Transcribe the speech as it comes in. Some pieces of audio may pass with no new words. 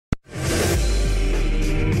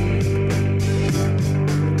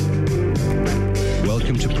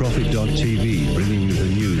BTW31.tv, bringing you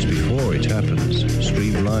the news before it happens.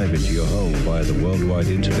 Streamed live into your home via the worldwide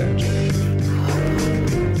internet.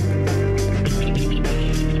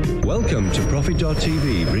 Welcome to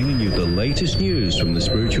Prophet.tv, bringing you the latest news from the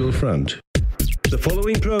spiritual front. The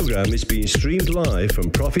following program is being streamed live from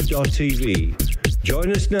Prophet.tv.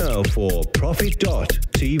 Join us now for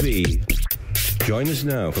Prophet.tv. Join us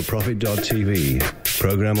now for Prophet.tv.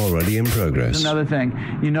 Program already in progress. Another thing,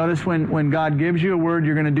 you notice when God gives you a word,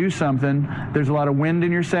 you're going to do something, there's a lot of wind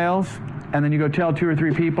in your sails, and then you go tell 2 or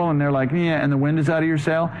 3 people, and they're like, yeah, and the wind is out of your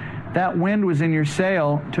sail. That wind was in your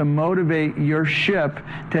sail to motivate your ship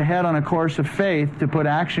to head on a course of faith, to put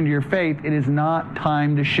action to your faith. It is not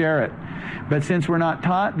time to share it. But since we're not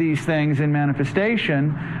taught these things in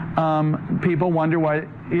manifestation, people wonder why,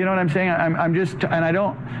 you know what I'm saying? I'm just, and I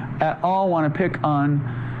don't at all want to pick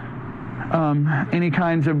on any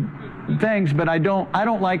kinds of things, but I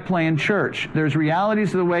don't like playing church. There's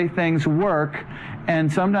realities of the way things work,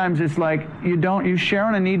 and sometimes it's like you share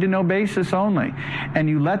on a need-to-know basis only, and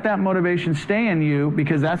you let that motivation stay in you,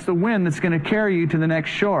 because that's the wind that's going to carry you to the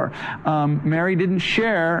next shore. Mary didn't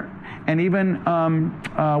share, and even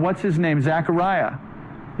what's his name, Zachariah,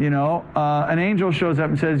 an angel shows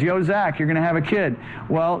up and says, yo, Zach, you're going to have a kid.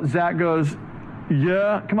 Well, Zach goes,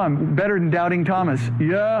 yeah, come on, better than doubting Thomas.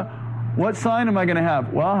 Yeah, what sign am I going to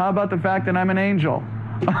have? Well, how about the fact that I'm an angel?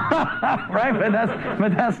 Right?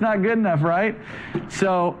 But that's not good enough, right?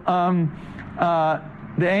 So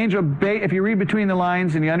the angel, if you read between the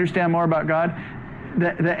lines and you understand more about God,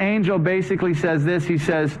 the angel basically says this. He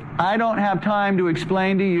says, I don't have time to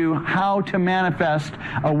explain to you how to manifest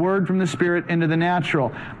a word from the Spirit into the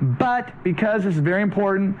natural. But because this is very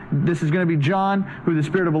important, this is going to be John, who the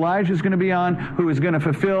Spirit of Elijah is going to be on, who is going to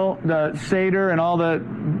fulfill the Seder and all the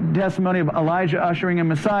testimony of Elijah ushering in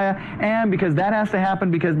Messiah. And because that has to happen,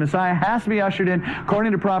 because Messiah has to be ushered in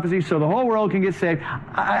according to prophecy so the whole world can get saved.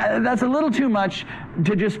 That's a little too much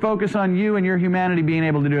to just focus on you and your humanity being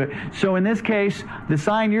able to do it. So in this case, the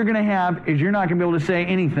sign you're going to have is you're not going to be able to say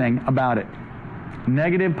anything about it.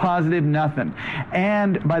 Negative, positive, nothing.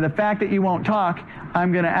 And by the fact that you won't talk,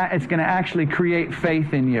 it's going to actually create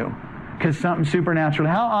faith in you. Because something supernatural.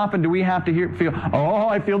 How often do we have to feel, oh,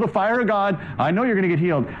 I feel the fire of God. I know you're going to get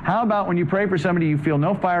healed. How about when you pray for somebody, you feel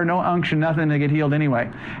no fire, no unction, nothing, and they get healed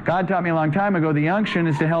anyway? God taught me a long time ago, the unction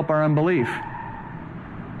is to help our unbelief.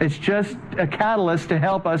 It's just a catalyst to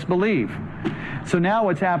help us believe. So now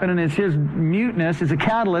what's happening is his muteness is a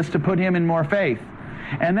catalyst to put him in more faith.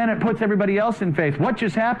 And then it puts everybody else in faith. What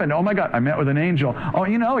just happened? Oh my God, I met with an angel. Oh,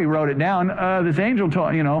 he wrote it down. This angel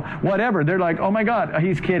told, whatever. They're like, oh my God,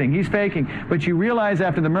 he's kidding. He's faking. But you realize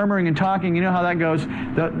after the murmuring and talking, you know how that goes?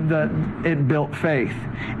 It built faith.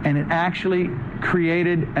 And it actually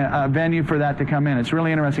created a venue for that to come in. It's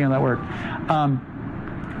really interesting how that worked.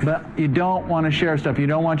 But you don't want to share stuff. You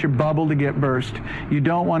don't want your bubble to get burst. You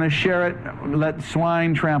don't want to share it, let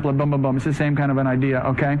swine trample it, boom, boom, boom. It's the same kind of an idea,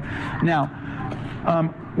 okay? Now,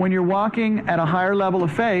 when you're walking at a higher level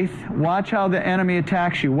of faith, watch how the enemy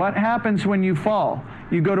attacks you. What happens when you fall?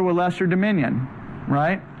 You go to a lesser dominion,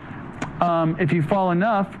 right? If you fall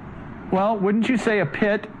enough, well, wouldn't you say a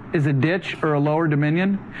pit is a ditch or a lower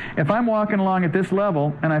dominion? If I'm walking along at this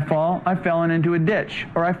level and I fall, I fell into a ditch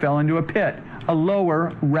or I fell into a pit. A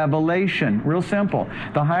lower revelation. Real simple.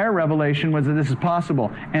 The higher revelation was that this is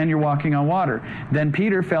possible and you're walking on water. Then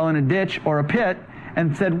Peter fell in a ditch or a pit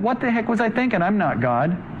and said, what the heck was I thinking? I'm not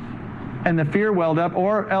God. And the fear welled up,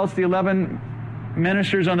 or else the 11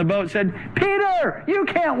 ministers on the boat said, Peter, you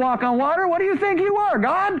can't walk on water. What do you think you are,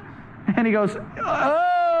 God? And he goes,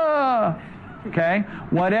 okay.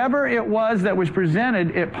 Whatever it was that was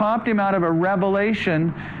presented, it popped him out of a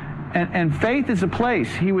revelation. And faith is a place.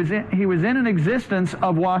 He was in an existence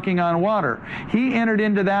of walking on water. He entered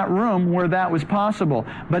into that room where that was possible.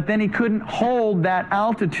 But then he couldn't hold that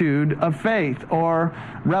altitude of faith or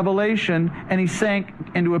revelation, and he sank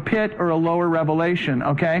into a pit or a lower revelation,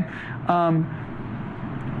 okay?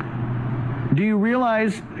 Do you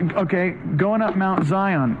realize, okay, going up Mount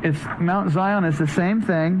Zion, Mount Zion is the same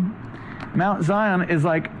thing. Mount Zion is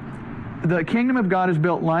like, the kingdom of God is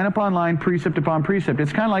built line upon line, precept upon precept.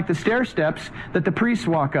 It's kind of like the stair steps that the priests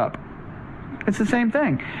walk up. It's the same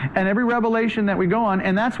thing. And every revelation that we go on,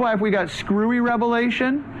 and that's why if we got screwy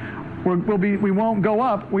revelation, we won't go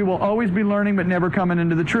up. We will always be learning but never coming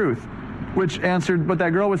into the truth. which answered what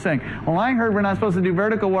that girl was saying. Well, I heard we're not supposed to do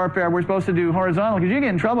vertical warfare, we're supposed to do horizontal, because you get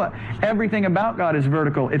in trouble. Everything about God is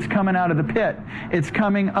vertical. It's coming out of the pit. It's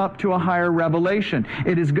coming up to a higher revelation.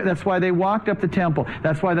 That's why they walked up the temple.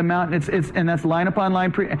 That's why the mountain, and that's line upon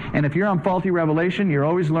line. And if you're on faulty revelation, you're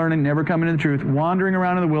always learning, never coming into the truth, wandering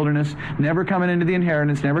around in the wilderness, never coming into the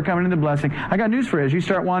inheritance, never coming into the blessing. I got news for you. As you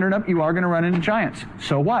start wandering up, you are going to run into giants.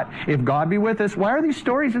 So what? If God be with us, why are these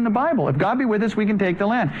stories in the Bible? If God be with us, we can take the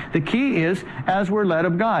land. The key is as we're led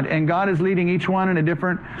of God, and God is leading each one in a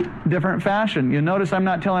different fashion. You'll notice I'm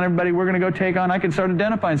not telling everybody we're going to go take on. I can start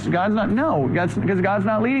identifying. Because God's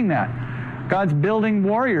not leading that. God's building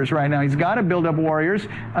warriors right now. He's got to build up warriors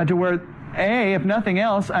to where, if nothing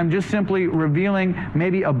else, I'm just simply revealing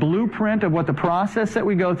maybe a blueprint of what the process that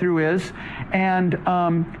we go through is, and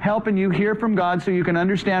helping you hear from God so you can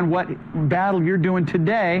understand what battle you're doing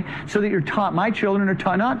today, so that you're taught. My children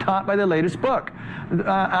are not taught by the latest book.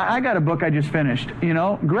 I got a book I just finished,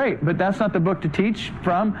 great, but that's not the book to teach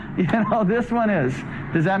from. This one is.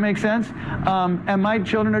 Does that make sense? And my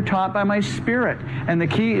children are taught by my Spirit. And the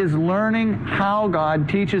key is learning how God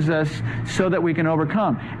teaches us so that we can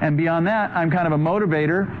overcome. And beyond that, I'm kind of a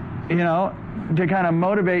motivator, to kind of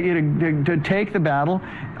motivate you to take the battle,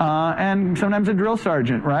 and sometimes a drill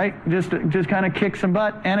sergeant, right? Just kind of kick some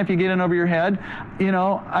butt. And if you get in over your head,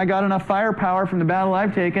 I got enough firepower from the battle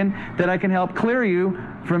I've taken that I can help clear you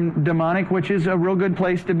from demonic, which is a real good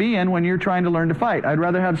place to be in when you're trying to learn to fight. I'd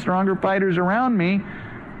rather have stronger fighters around me.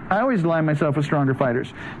 I always align myself with stronger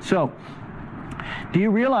fighters. So, do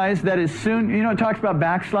you realize that as soon, it talks about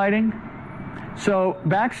backsliding? So,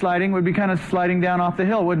 backsliding would be kind of sliding down off the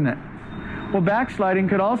hill, wouldn't it? Well, backsliding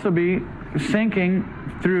could also be sinking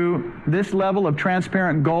through this level of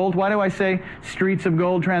transparent gold. Why do I say streets of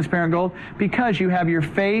gold, transparent gold? Because you have your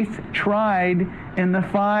faith tried in the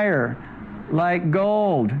fire like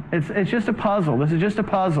gold. It's just a puzzle. This is just a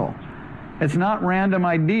puzzle. It's not random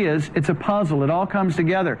ideas. It's a puzzle. It all comes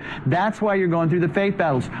together. That's why you're going through the faith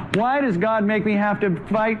battles. Why does God make me have to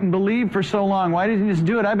fight and believe for so long? Why doesn't He just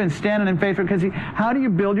do it? I've been standing in faith because how do you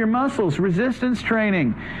build your muscles? Resistance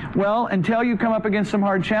training. Well, until you come up against some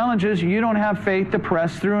hard challenges, you don't have faith to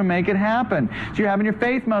press through and make it happen. So you're having your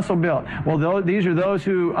faith muscle built. Well, these are those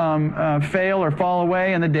who fail or fall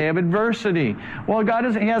away in the day of adversity. Well,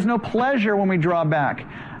 He has no pleasure when we draw back.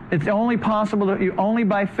 It's only possible that only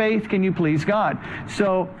by faith can you please God.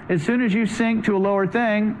 So as soon as you sink to a lower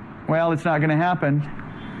thing, well, it's not going to happen.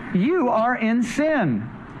 You are in sin.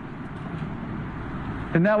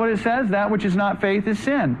 Isn't that what it says? That which is not faith is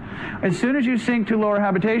sin. As soon as you sink to lower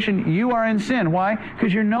habitation, you are in sin. Why?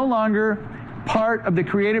 Because you're no longer part of the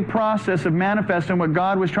creative process of manifesting what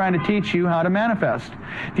God was trying to teach you how to manifest.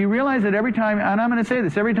 Do you realize that every time, and I'm going to say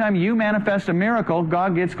this, every time you manifest a miracle,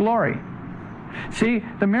 God gets glory? See,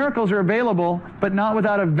 the miracles are available, but not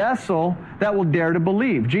without a vessel that will dare to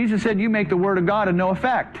believe. Jesus said, you make the Word of God of no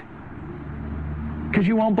effect, because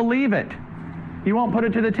you won't believe it. You won't put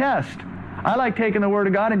it to the test. I like taking the Word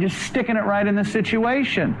of God and just sticking it right in the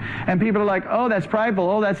situation. And people are like, oh, that's prideful,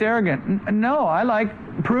 oh, that's arrogant. No, I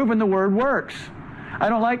like proving the Word works. I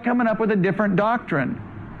don't like coming up with a different doctrine.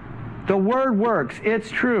 The Word works. It's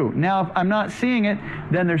true. Now, if I'm not seeing it,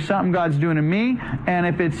 then there's something God's doing in me. And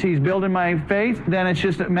if He's building my faith, then it's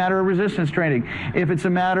just a matter of resistance training. If it's a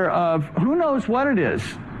matter of who knows what it is,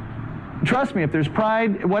 trust me, if there's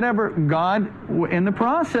pride, whatever, God, in the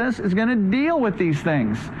process, is going to deal with these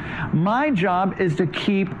things. My job is to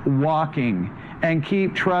keep walking and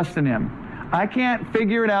keep trusting Him. I can't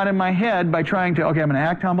figure it out in my head by trying to, okay, I'm going to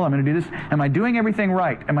act humble, I'm going to do this. Am I doing everything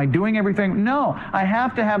right? Am I doing everything? No. I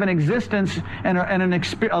have to have an existence and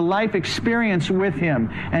a life experience with Him.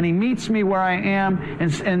 And He meets me where I am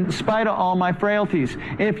in spite of all my frailties.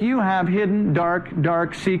 If you have hidden,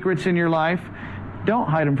 dark secrets in your life, don't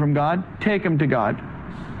hide them from God. Take them to God.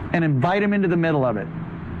 And invite Him into the middle of it.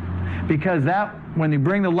 Because when you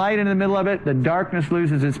bring the light into the middle of it, the darkness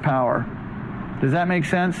loses its power. Does that make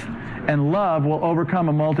sense? And love will overcome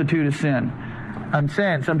a multitude of sin. I'm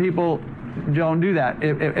saying some people don't do that.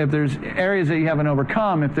 If there's areas that you haven't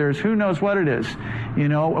overcome, if there's who knows what it is,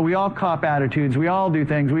 we all cop attitudes. We all do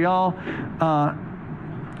things. The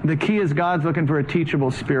key is God's looking for a teachable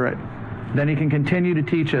spirit. Then He can continue to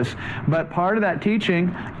teach us. But part of that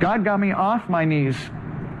teaching, God got me off my knees,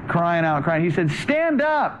 crying. He said, stand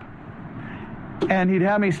up. And He'd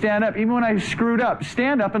have me stand up. Even when I screwed up,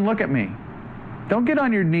 stand up and look at me. Don't get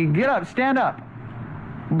on your knee. Get up. Stand up.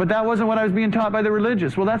 But that wasn't what I was being taught by the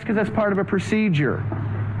religious. Well, that's because that's part of a procedure.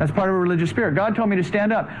 That's part of a religious spirit. God told me to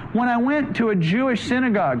stand up. When I went to a Jewish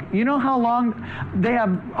synagogue, you know how long they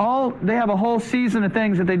have a whole season of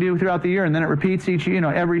things that they do throughout the year, and then it repeats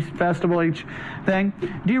every festival, each thing.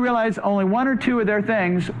 Do you realize only one or two of their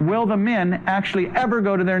things will the men actually ever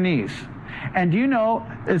go to their knees? And do you know,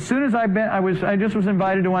 as soon as I just was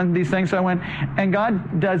invited to one of these things, so I went, and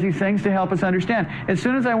God does these things to help us understand. As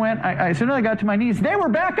soon as I went, as soon as I got to my knees, they were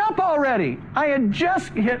back up already. I had just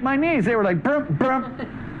hit my knees. They were like, brump,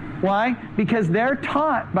 brump. Why? Because they're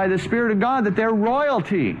taught by the Spirit of God that they're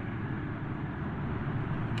royalty.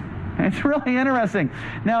 It's really interesting.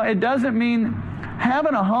 Now, it doesn't mean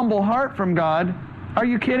having a humble heart from God. Are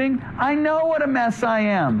you kidding? I know what a mess I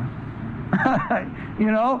am.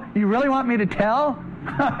 You really want me to tell?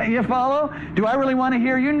 You follow? Do I really want to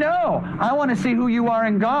hear you? No. I want to see who you are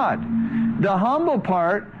in God. The humble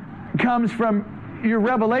part comes from your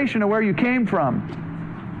revelation of where you came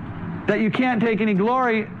from. That you can't take any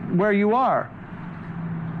glory where you are.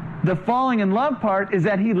 The falling in love part is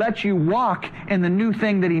that He lets you walk in the new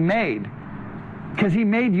thing that He made. Because He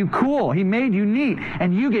made you cool. He made you neat.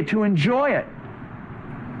 And you get to enjoy it.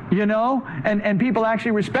 And people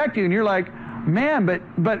actually respect you. And you're like, man,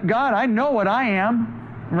 but God, I know what I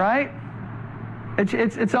am. Right?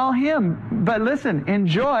 It's all Him. But listen,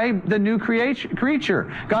 enjoy the new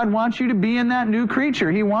creature. God wants you to be in that new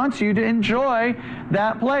creature. He wants you to enjoy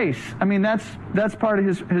that place. I mean, that's part of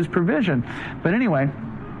His provision. But anyway,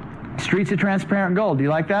 streets of transparent gold. Do you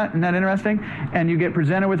like that? Isn't that interesting? And you get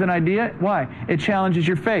presented with an idea. Why? It challenges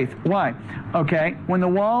your faith. Why? Okay, when the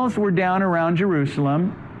walls were down around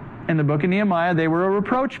Jerusalem, in the book of Nehemiah, they were a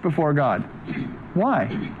reproach before God. Why?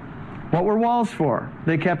 What were walls for?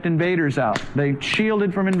 They kept invaders out. They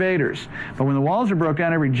shielded from invaders. But when the walls were broke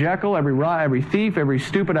down, every Jekyll, every thief, every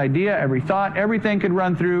stupid idea, every thought, everything could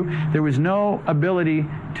run through. There was no ability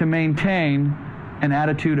to maintain an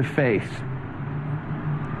attitude of faith.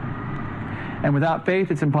 And without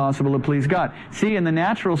faith, it's impossible to please God. See, in the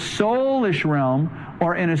natural soulish realm,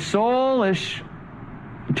 or in a soulish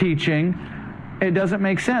teaching, it doesn't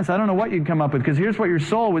make sense. I don't know what you'd come up with, because here's what your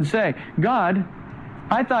soul would say. God,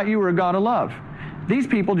 I thought you were a God of love. These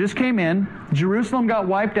people just came in. Jerusalem got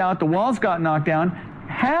wiped out. The walls got knocked down.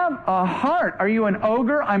 Have a heart. Are you an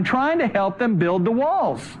ogre? I'm trying to help them build the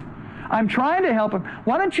walls. I'm trying to help them.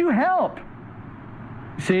 Why don't you help?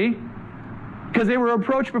 See? Because they were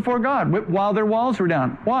approached before God while their walls were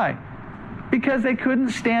down. Why? Because they couldn't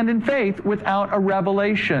stand in faith without a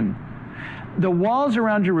revelation. The walls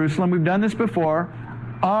around Jerusalem, we've done this before,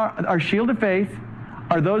 our shield of faith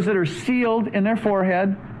are those that are sealed in their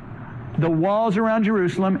forehead. The walls around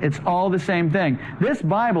Jerusalem, it's all the same thing. This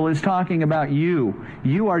Bible is talking about you.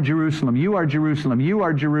 You are Jerusalem. You are Jerusalem. You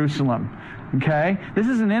are Jerusalem. Okay? This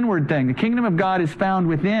is an inward thing. The kingdom of God is found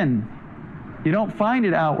within. You don't find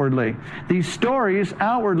it outwardly. These stories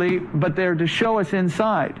outwardly, but they're to show us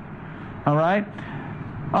inside. All right?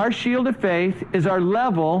 Our shield of faith is our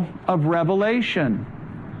level of revelation.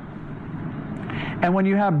 And when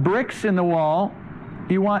you have bricks in the wall,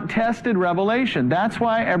 you want tested revelation. That's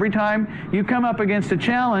why every time you come up against a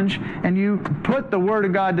challenge and you put the Word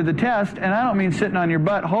of God to the test, and I don't mean sitting on your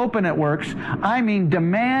butt hoping it works, I mean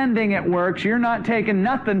demanding it works. You're not taking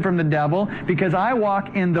nothing from the devil, because I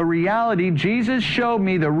walk in the reality. Jesus showed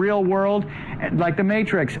me the real world like the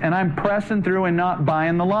Matrix, and I'm pressing through and not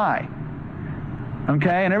buying the lie.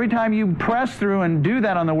 Okay, and every time you press through and do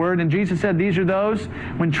that on the Word, and Jesus said these are those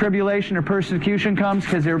when tribulation or persecution comes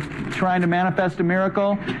because they're trying to manifest a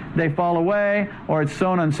miracle, they fall away, or it's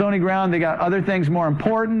sown on stony ground, they got other things more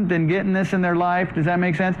important than getting this in their life. Does that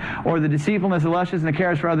make sense? Or the deceitfulness, the lusciousness, and the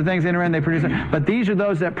cares for other things enter in, they produce it. But these are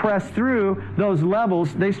those that press through those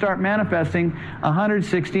levels, they start manifesting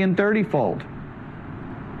 160 and 30-fold.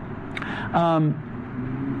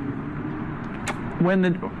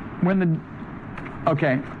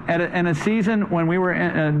 Okay, in a season when we were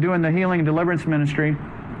doing the healing and deliverance ministry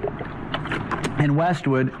in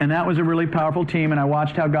Westwood, and that was a really powerful team, and I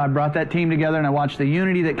watched how God brought that team together, and I watched the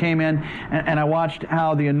unity that came in, and I watched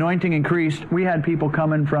how the anointing increased. We had people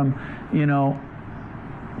coming from,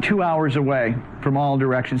 2 hours away from all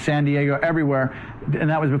directions, San Diego, everywhere,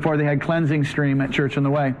 and that was before they had cleansing stream at Church on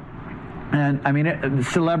the Way. And I mean,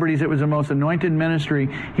 celebrities, it was the most anointed ministry,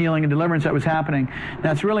 healing and deliverance that was happening.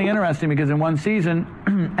 That's really interesting, because in one season,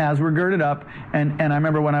 as we're girded up, and I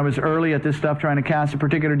remember when I was early at this stuff trying to cast a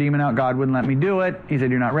particular demon out, God wouldn't let me do it. He said,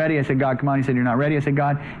 you're not ready. I said, God, come on. He said, you're not ready. I said,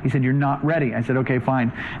 God. He said, you're not ready. I said, okay,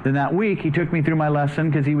 fine. Then that week, He took me through my lesson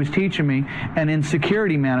because He was teaching me, and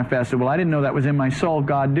insecurity manifested. Well, I didn't know that was in my soul.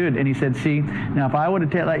 God did. And He said, see, now if I would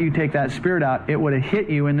have let you take that spirit out, it would have hit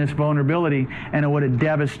you in this vulnerability, and it would have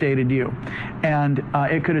devastated you. And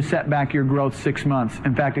it could have set back your growth 6 months.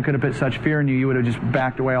 In fact, it could have put such fear in you, you would have just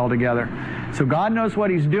backed away altogether. So God knows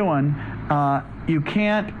what He's doing. You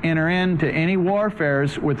can't enter into any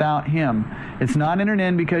warfares without Him. It's not entered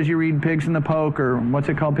in because you read Pigs in the Poke, or what's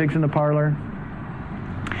it called, Pigs in the Parlor?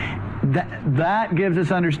 That gives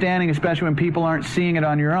us understanding, especially when people aren't seeing it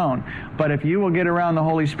on your own. But if you will get around the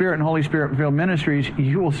Holy Spirit and Holy Spirit-filled ministries,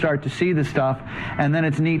 you will start to see the stuff, and then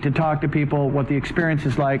it's neat to talk to people what the experience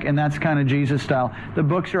is like, and that's kind of Jesus style. The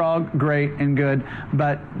books are all great and good,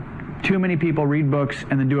 but too many people read books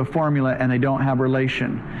and then do a formula and they don't have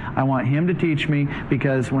relation. I want Him to teach me,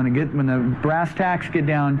 because when the brass tacks get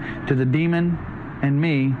down to the demon and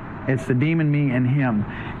me, it's the demon, me, and Him.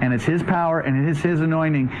 And it's His power and it's His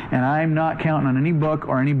anointing. And I'm not counting on any book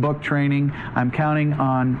or any book training. I'm counting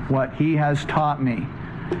on what He has taught me.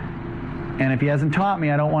 And if He hasn't taught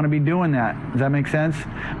me, I don't want to be doing that. Does that make sense?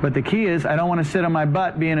 But the key is, I don't want to sit on my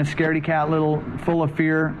butt being a scaredy cat little full of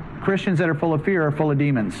fear. Christians that are full of fear are full of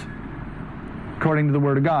demons, according to the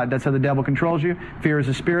Word of God. That's how the devil controls you. Fear is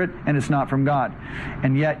a spirit, and it's not from God.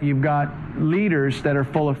 And yet you've got leaders that are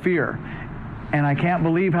full of fear. And I can't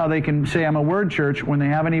believe how they can say I'm a word church when they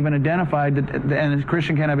haven't even identified that, and a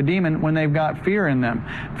Christian can't have a demon when they've got fear in them.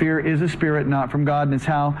 Fear is a spirit, not from God. And it's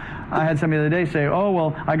how I had somebody the other day say, oh,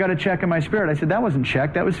 well, I got a check in my spirit. I said, that wasn't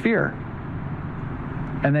check, that was fear.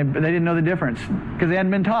 And they didn't know the difference, because they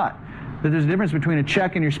hadn't been taught that there's a difference between a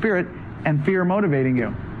check in your spirit and fear motivating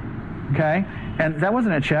you. Okay? And that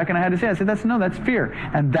wasn't a check, and I had to say, I said, that's fear.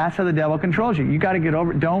 And that's how the devil controls you. You got to get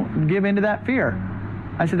over it. Don't give in to that fear.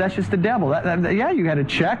 I said, that's just the devil. Yeah, you had a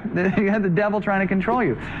check. You had the devil trying to control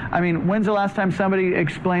you. I mean, when's the last time somebody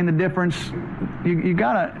explained the difference?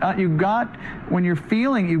 When you're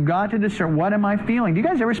feeling, you've got to discern, what am I feeling? Do you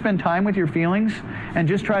guys ever spend time with your feelings and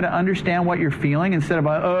just try to understand what you're feeling instead of,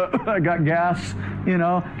 I got gas,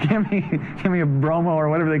 give me a bromo or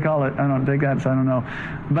whatever they call it. I don't take that, so I don't know.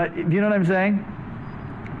 But do you know what I'm saying?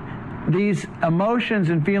 These emotions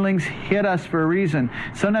and feelings hit us for a reason.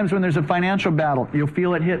 Sometimes when there's a financial battle, you'll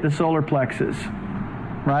feel it hit the solar plexus,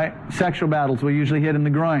 right? Sexual battles will usually hit in the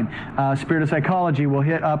groin. Spirit of psychology will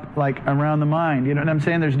hit up like around the mind. You know what I'm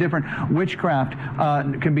saying? There's different. Witchcraft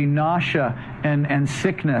can be nausea and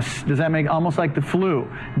sickness. Does that make almost like the flu?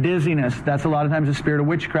 Dizziness. That's a lot of times the spirit of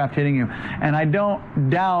witchcraft hitting you. And I don't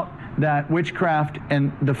doubt that witchcraft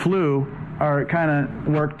and the flu are kind of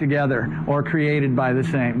worked together or created by the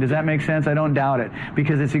same. Does that make sense? I don't doubt it,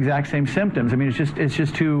 because it's the exact same symptoms. I mean, it's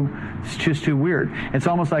just too weird. It's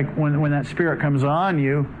almost like when that spirit comes on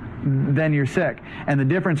you, then you're sick. And the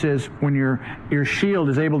difference is when your shield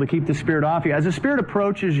is able to keep the spirit off you. As the spirit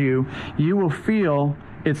approaches you, you will feel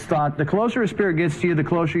its thought. The closer a spirit gets to you, the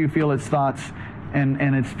closer you feel its thoughts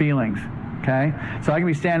and its feelings. Okay? So I can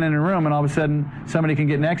be standing in a room and all of a sudden somebody can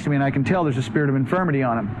get next to me and I can tell there's a spirit of infirmity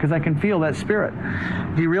on him, because I can feel that spirit.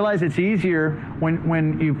 Do you realize it's easier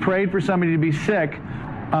when you prayed for somebody to be sick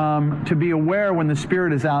to be aware when the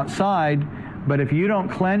spirit is outside? But if you don't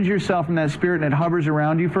cleanse yourself from that spirit and it hovers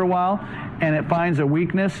around you for a while and it finds a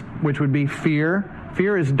weakness, which would be fear.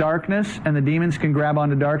 Fear is darkness, and the demons can grab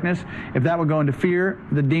onto darkness. If that would go into fear,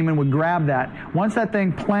 the demon would grab that. Once that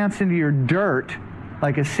thing plants into your dirt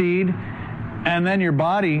like a seed, and then your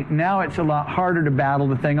body, now it's a lot harder to battle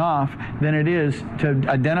the thing off than it is to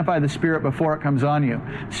identify the spirit before it comes on you.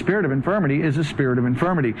 Spirit of infirmity is a spirit of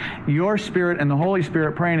infirmity. Your spirit and the Holy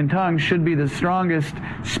Spirit praying in tongues should be the strongest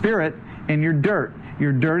spirit in your dirt.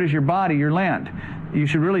 Your dirt is your body, your land. You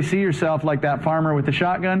should really see yourself like that farmer with the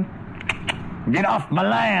shotgun. Get off my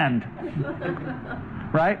land!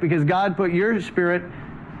 Right? Because God put your spirit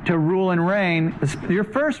to rule and reign. Your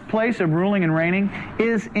first place of ruling and reigning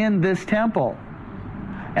is in this temple.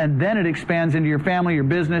 And then it expands into your family, your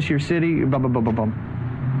business, your city, blah, blah, blah, blah, blah.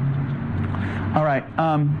 All right.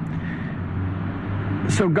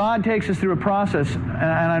 So God takes us through a process, and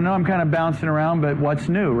I know I'm kind of bouncing around, but what's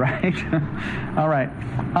new, right? All right.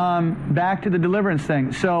 Back to the deliverance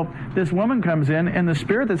thing. So this woman comes in, and the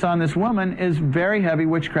spirit that's on this woman is very heavy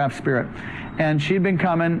witchcraft spirit. And she'd been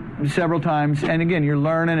coming several times, and again, you're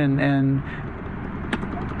learning, and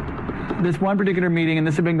this one particular meeting, and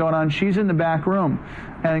this had been going on, she's in the back room.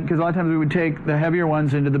 And because a lot of times we would take the heavier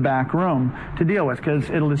ones into the back room to deal with, because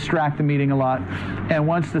it'll distract the meeting a lot. And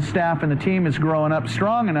once the staff and the team is growing up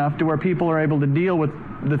strong enough to where people are able to deal with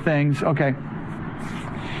the things, okay.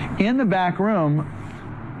 In the back room,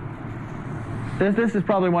 this is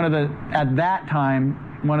probably one of the, at that time,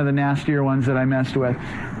 one of the nastier ones that I messed with.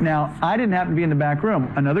 Now, I didn't happen to be in the back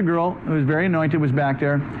room. Another girl who was very anointed was back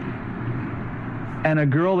there. And a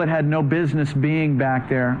girl that had no business being back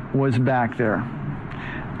there was back there.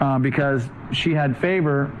 Because she had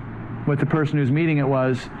favor what the person whose meeting it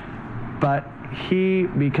was, but he,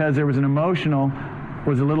 because there was an emotional,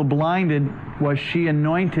 was a little blinded. Was she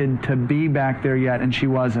anointed to be back there yet? And she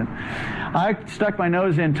wasn't. I stuck my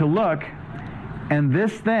nose in to look, and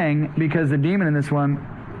this thing, because the demon in this one,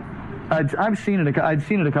 I'd seen it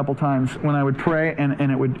a couple times when I would pray, and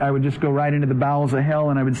I would just go right into the bowels of hell,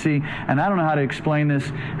 and I would see, and I don't know how to explain this,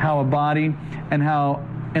 how a body and how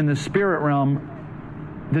in the spirit realm,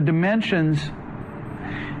 the dimensions.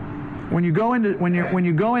 When you go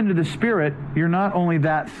into the spirit, you're not only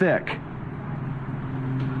that thick.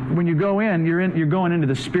 When you go in, you're going into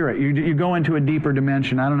the spirit. You go into a deeper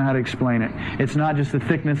dimension. I don't know how to explain it. It's not just the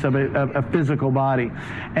thickness of a physical body,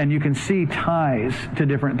 and you can see ties to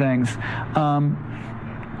different things.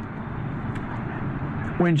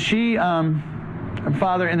 When she,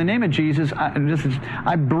 Father, in the name of Jesus,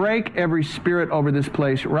 I break every spirit over this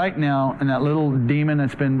place right now, and that little demon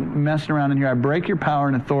that's been messing around in here. I break your power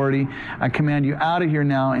and authority. I command you out of here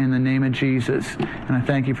now in the name of Jesus, and I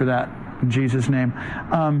thank you for that. In Jesus' name.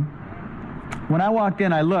 When I walked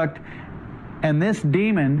in, I looked, and this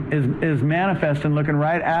demon is manifest and looking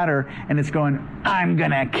right at her, and it's going, I'm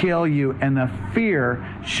going to kill you. And the fear,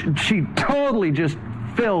 she totally just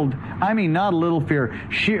filled, I mean, not a little fear.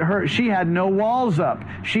 She had no walls up.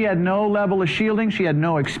 She had no level of shielding. She had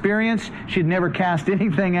no experience. She'd never cast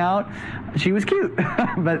anything out. She was cute,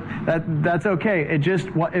 but that's okay.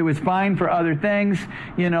 It was fine for other things,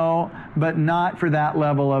 but not for that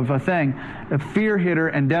level of a thing. The fear hit her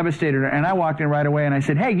and devastated her, and I walked in right away and I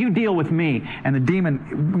said, hey, you deal with me. And the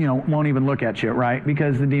demon, won't even look at you, right?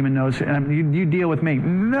 Because the demon knows, you deal with me.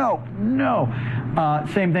 No.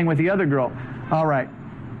 Same thing with the other girl. All right.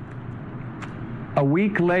 A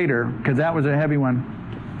week later, because that was a heavy one,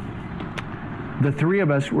 the three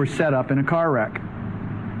of us were set up in a car wreck.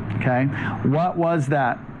 Okay? What was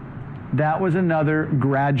that? That was another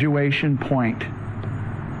graduation point.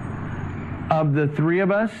 Of the three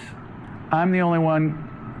of us, I'm the only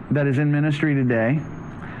one that is in ministry today.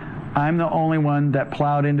 I'm the only one that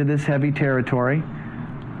plowed into this heavy territory.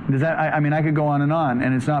 I could go on,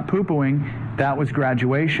 and it's not poo-pooing. That was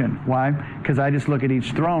graduation. Why? Because I just look at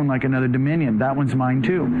each throne like another dominion. That one's mine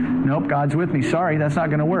too. Nope, God's with me. Sorry, that's not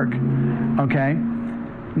going to work. Okay?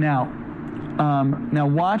 Now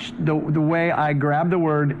watch the way I grabbed the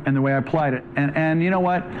word and the way I applied it. And you know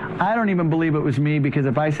what? I don't even believe it was me, because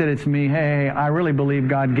if I said it's me, hey, I really believe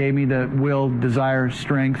God gave me the will, desire,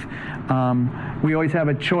 strength. We always have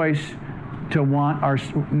a choice to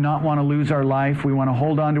not want to lose our life. We want to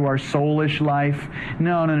hold on to our soulish life.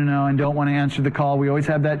 No, and don't want to answer the call. We always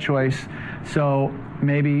have that choice. So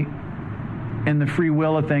maybe in the free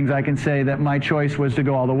will of things, I can say that my choice was to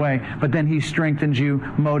go all the way. But then He strengthens you,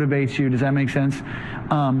 motivates you. Does that make sense?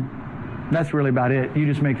 That's really about it. You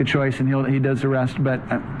just make the choice, and He does the rest. But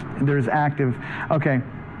there's active. Okay.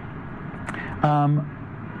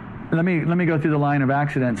 Let me go through the line of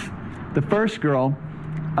accidents. The first girl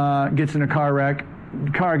gets in a car wreck.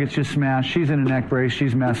 The car gets just smashed. She's in a neck brace.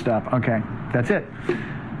 She's messed up. Okay, that's it.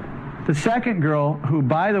 The second girl, who,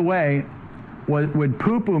 by the way, would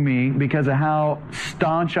poo-poo me because of how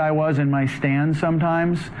staunch I was in my stand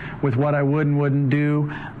sometimes with what I would and wouldn't do.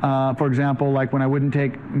 For example, like when I wouldn't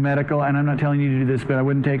take medical, and I'm not telling you to do this, but I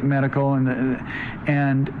wouldn't take medical,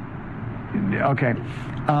 and okay.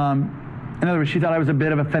 In other words, she thought I was a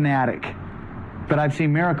bit of a fanatic, but I've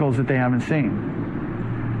seen miracles that they haven't seen.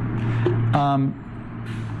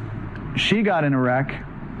 She got in a wreck.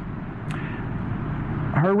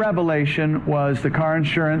 Her revelation was the car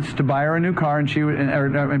insurance to buy her a new car, and she would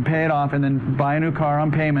and pay it off, and then buy a new car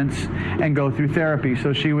on payments and go through therapy.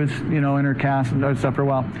 So she was, in her cast and stuff for a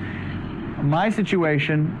while. My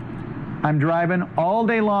situation, I'm driving all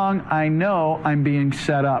day long. I know I'm being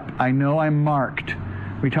set up. I know I'm marked.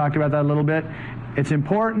 We talked about that a little bit. It's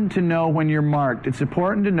important to know when you're marked. It's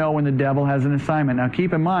important to know when the devil has an assignment. Now,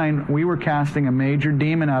 keep in mind, we were casting a major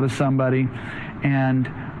demon out of somebody,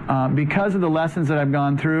 and because of the lessons that I've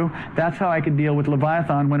gone through, that's how I could deal with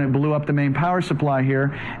Leviathan when it blew up the main power supply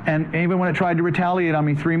here. And even when it tried to retaliate on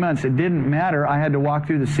me 3 months, it didn't matter. I had to walk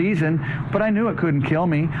through the season, but I knew it couldn't kill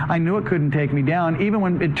me. I knew it couldn't take me down. Even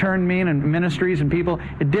when it turned me in ministries and people,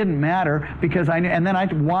 it didn't matter, because I knew. And then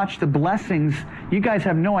I watched the blessings. You guys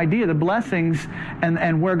have no idea the blessings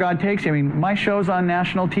and where God takes you. I mean, my show's on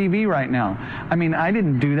national TV right now. I mean, I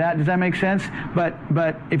didn't do that. Does that make sense?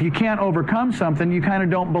 But if you can't overcome something, you kind of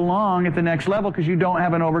don't belong at the next level, because you don't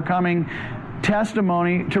have an overcoming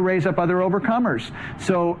testimony to raise up other overcomers.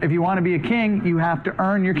 So if you want to be a king, you have to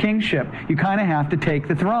earn your kingship. You kind of have to take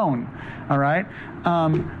the throne. All right?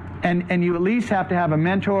 And you at least have to have a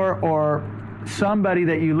mentor or somebody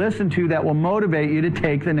that you listen to that will motivate you to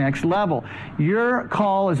take the next level. Your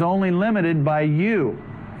call is only limited by you.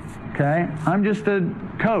 Okay? I'm just a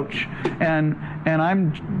coach, and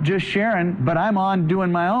I'm just sharing, but I'm on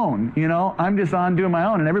doing my own, you know? I'm just on doing my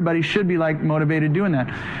own, and everybody should be like motivated doing that.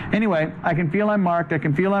 Anyway, I can feel I'm marked. I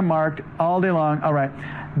can feel I'm marked all day long. All right.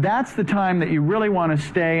 That's the time that you really want to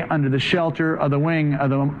stay under the shelter of the wing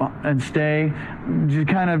of and stay, just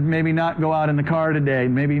kind of maybe not go out in the car today,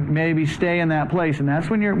 maybe stay in that place. And that's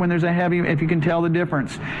when there's a heavy, if you can tell the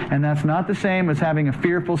difference. And that's not the same as having a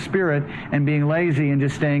fearful spirit and being lazy and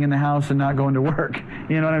just staying in the house and not going to work.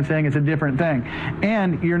 You know what I'm saying? It's a different thing.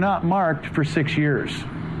 And you're not marked for 6 years.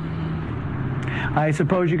 I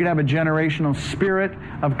suppose you could have a generational spirit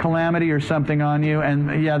of calamity or something on you,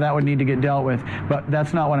 and yeah, that would need to get dealt with. But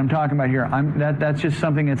that's not what I'm talking about here. That's just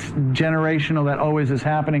something that's generational that always is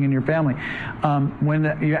happening in your family. When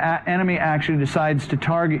your enemy actually decides to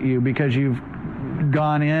target you because you've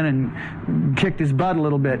gone in and kicked his butt a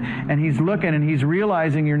little bit, and he's looking and he's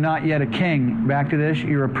realizing you're not yet a king. Back to this,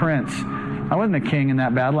 you're a prince. I wasn't a king in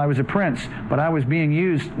that battle. I was a prince, but I was being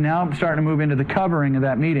used. Now I'm starting to move into the covering of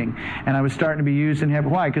that meeting, and I was starting to be used in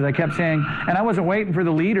heaven. Why? Because I kept saying, and I wasn't waiting for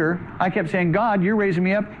the leader. I kept saying, God, you're raising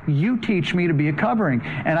me up. You teach me to be a covering.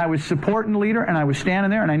 And I was supporting the leader, and I was standing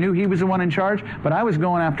there, and I knew he was the one in charge, but I was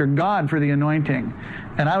going after God for the anointing.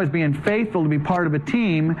 And I was being faithful to be part of a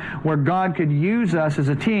team where God could use us as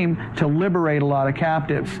a team to liberate a lot of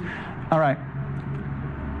captives. All right.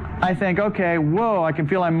 I think, okay, whoa, I can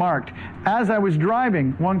feel I'm marked. As I was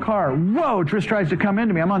driving, one car, whoa, Trish tries to come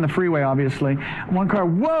into me. I'm on the freeway, obviously. One car,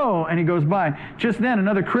 whoa, and he goes by. Just then,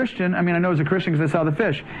 another Christian, I know he's a Christian because I saw the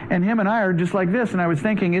fish, and him and I are just like this, and I was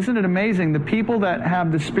thinking, isn't it amazing? The people that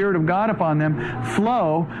have the Spirit of God upon them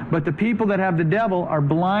flow, but the people that have the devil are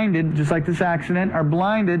blinded, just like this accident, are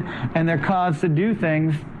blinded, and they're caused to do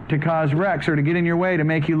things to cause wrecks or to get in your way, to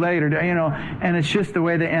make you late, or to, and it's just the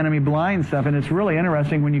way the enemy blinds stuff. And it's really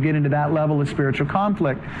interesting when you get into that level of spiritual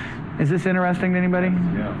conflict. Is this interesting to anybody?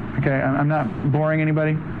 Yeah. Okay, I'm not boring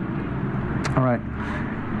anybody? All right.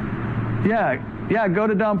 Yeah, go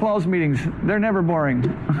to Don Paul's meetings. They're never boring.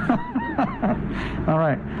 All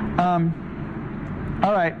right.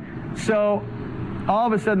 All right. So all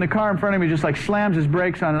of a sudden the car in front of me just like slams his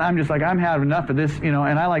brakes on, and I'm just like, I'm having enough of this, and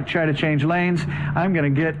I like try to change lanes. I'm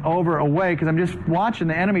going to get away because I'm just watching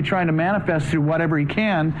the enemy trying to manifest through whatever he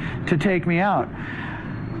can to take me out.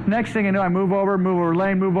 Next thing I know, I move over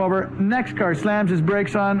lane, move over. Next car slams his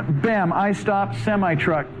brakes on. Bam, I stop.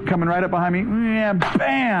 Semi-truck coming right up behind me. Yeah,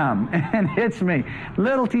 bam, and hits me.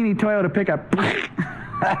 Little teeny Toyota pickup.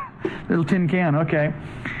 Little tin can, okay.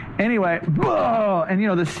 Anyway, whoa,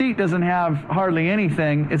 and the seat doesn't have hardly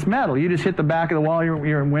anything. It's metal. You just hit the back of the wall,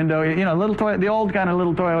 your window, the old kind of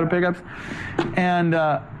little Toyota pickups. And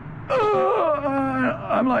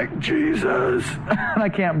I'm like, Jesus. And I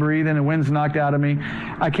can't breathe, and the wind's knocked out of me.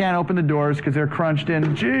 I can't open the doors because they're crunched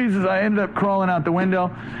in. Jesus, I ended up crawling out the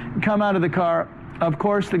window, come out of the car. Of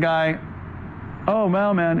course, the guy, oh,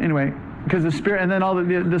 well, man, anyway, because the spirit, and then all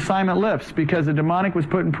the assignment lifts because the demonic was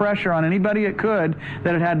putting pressure on anybody it could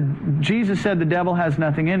that it had. Jesus said the devil has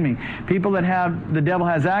nothing in me. People that the devil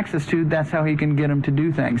has access to, that's how he can get them to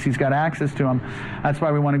do things. He's got access to them. That's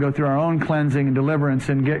why we want to go through our own cleansing and deliverance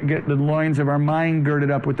and get the loins of our mind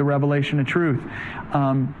girded up with the revelation of truth.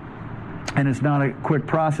 And it's not a quick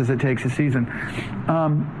process. It takes a season.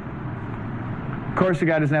 Of course, the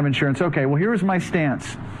guy doesn't have insurance. Okay, well, here's my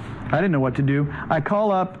stance. I didn't know what to do. I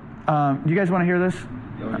call up. Do you guys want to hear this?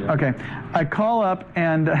 Oh, yeah. Okay. I call up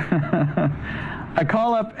and a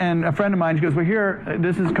friend of mine, she goes, well, here,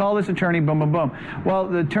 call this attorney, boom, boom, boom. Well,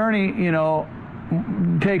 the attorney,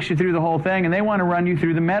 takes you through the whole thing, and they want to run you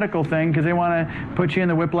through the medical thing because they want to put you in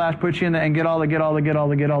the whiplash, put you in and get all they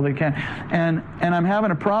can. And I'm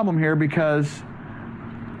having a problem here because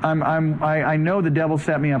I know the devil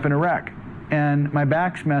set me up in a wreck, and my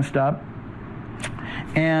back's messed up,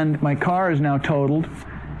 and my car is now totaled,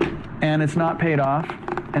 and it's not paid off,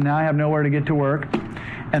 and now I have nowhere to get to work,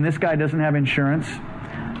 and this guy doesn't have insurance,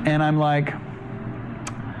 and I'm like,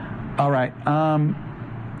 all right,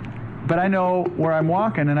 but I know where I'm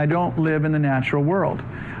walking, and I don't live in the natural world.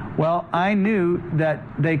 Well, I knew that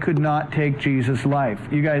they could not take Jesus' life.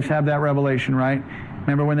 You guys have that revelation, right?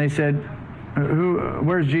 Remember when they said,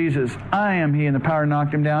 where's Jesus? I am he, and the power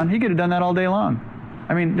knocked him down. He could have done that all day long.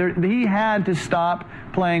 I mean, he had to stop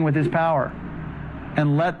playing with his power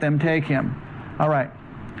and let them take him. All right.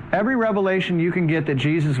 Every revelation you can get that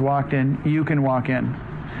Jesus walked in, you can walk in.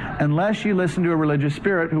 Unless you listen to a religious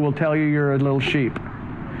spirit who will tell you you're a little sheep.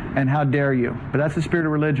 And how dare you? But that's the spirit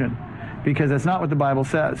of religion. Because that's not what the Bible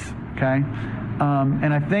says. Okay?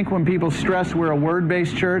 And I think when people stress we're a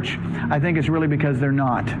word-based church, I think it's really because they're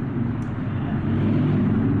not.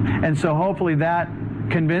 And so hopefully that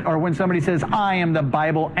or when somebody says, I am the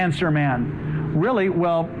Bible answer man. Really?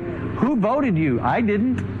 Well, who voted you? I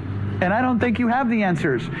didn't. And I don't think you have the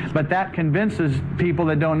answers. But that convinces people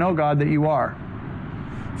that don't know God that you are.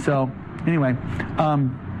 So, anyway.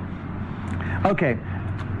 Okay.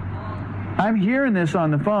 I'm hearing this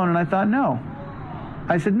on the phone, and I thought, no.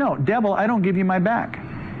 I said, no, devil, I don't give you my back.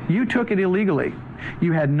 You took it illegally.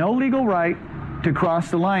 You had no legal right to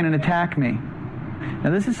cross the line and attack me.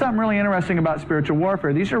 Now, this is something really interesting about spiritual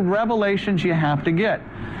warfare. These are revelations you have to get.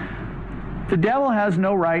 The devil has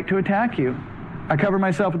no right to attack you. I cover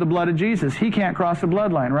myself with the blood of Jesus. He can't cross the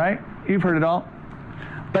bloodline, right? You've heard it all.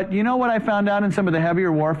 But you know what I found out in some of the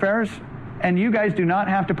heavier warfares? And you guys do not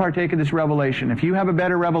have to partake of this revelation. If you have a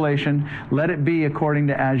better revelation, let it be according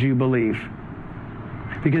to as you believe.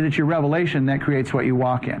 Because it's your revelation that creates what you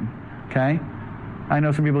walk in. Okay? I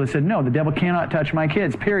know some people that said, no, the devil cannot touch my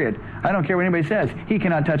kids, period. I don't care what anybody says. He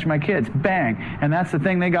cannot touch my kids. Bang. And that's the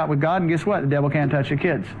thing they got with God, and guess what? The devil can't touch the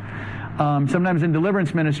kids. Sometimes in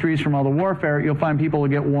deliverance ministries from all the warfare, you'll find people will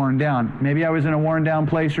get worn down. Maybe I was in a worn down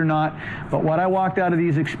place or not, but what I walked out of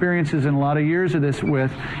these experiences and a lot of years of this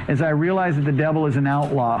with is I realized that the devil is an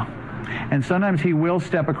outlaw. And sometimes he will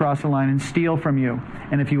step across the line and steal from you.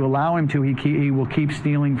 And if you allow him to, he will keep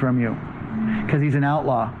stealing from you. Because he's an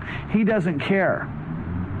outlaw. He doesn't care.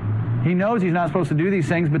 He knows he's not supposed to do these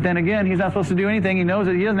things, but then again, he's not supposed to do anything. He knows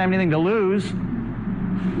that he doesn't have anything to lose.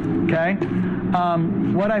 Okay?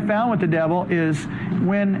 What I found with the devil is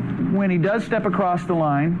when he does step across the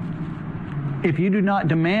line, if you do not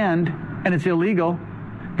demand, and it's illegal,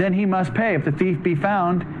 then he must pay. If the thief be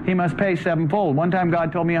found, he must pay sevenfold. One time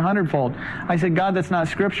God told me 100-fold. I said, God, that's not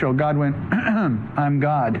scriptural. God went, I'm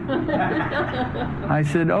God. I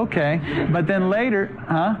said, okay. But then later,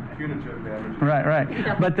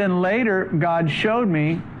 Right. But then later, God showed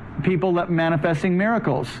me people that manifesting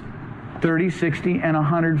miracles. 30, 60, and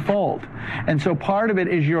 100-fold. And so part of it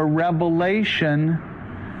is your revelation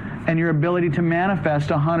and your ability to manifest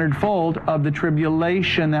 100-fold of the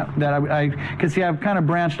tribulation that I because see, I've kind of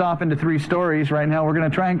branched off into 3 stories right now. We're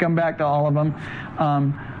going to try and come back to all of them.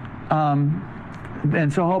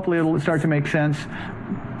 And so hopefully it'll start to make sense.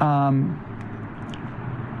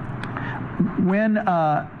 When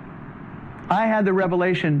I had the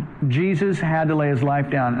revelation, Jesus had to lay his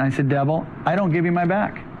life down. And I said, devil, I don't give you my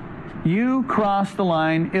back. You crossed the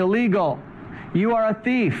line illegal. You are a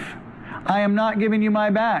thief. I am not giving you my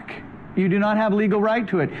back. You do not have legal right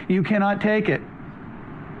to it. You cannot take it.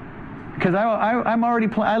 Because I'm already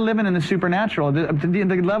I living in the supernatural.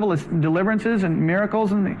 The level of deliverances and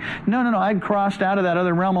miracles. And no. I crossed out of that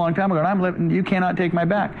other realm a long time ago. And I'm living. You cannot take my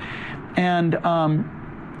back. And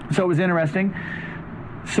so it was interesting.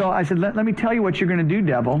 So I said, let me tell you what you're going to do,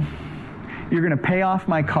 devil. You're going to pay off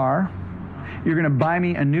my car. You're going to buy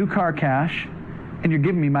me a new car cash, and you're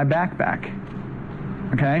giving me my back.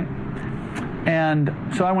 Okay? And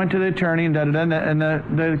so I went to the attorney and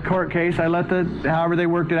the court case, I let however they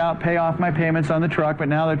worked it out, pay off my payments on the truck, but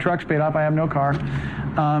now the truck's paid off, I have no car.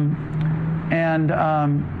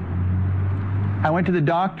 I went to the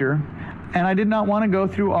doctor, and I did not want to go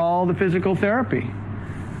through all the physical therapy.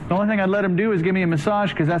 The only thing I'd let him do is give me a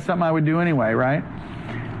massage, because that's something I would do anyway, right?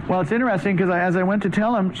 Well, it's interesting, because as I went to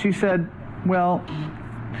tell him, she said, well,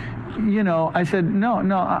 you know, I said, no,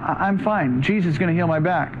 I'm fine. Jesus is going to heal my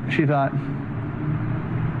back. She thought,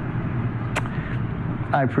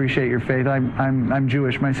 I appreciate your faith. I'm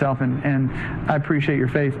Jewish myself, and I appreciate your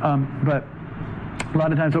faith. But a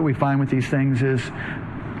lot of times what we find with these things is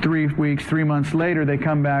 3 weeks, 3 months later, they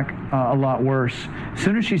come back a lot worse. As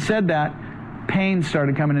soon as she said that, pain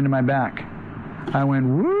started coming into my back. I went,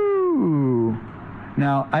 woo!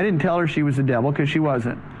 Now, I didn't tell her she was the devil, because she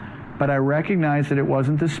wasn't. But I recognized that it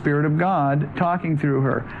wasn't the Spirit of God talking through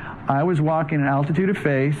her. I was walking an altitude of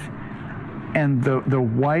faith, and the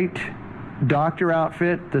white doctor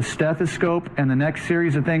outfit, the stethoscope, and the next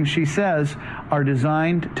series of things she says are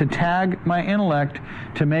designed to tag my intellect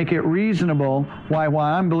to make it reasonable why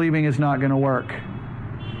I'm believing is not going to work.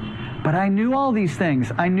 But I knew all these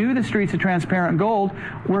things. I knew the streets of transparent gold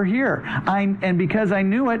were here. And because I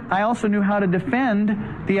knew it, I also knew how to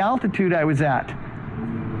defend the altitude I was at.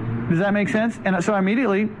 Does that make sense? And so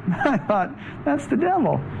immediately, I thought, that's the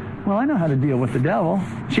devil. Well, I know how to deal with the devil.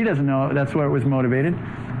 She doesn't know that's what was motivated.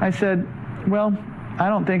 I said, well, I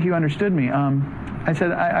don't think you understood me. I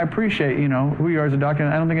said, I appreciate, who you are as a doctor.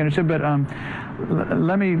 I don't think I understood, but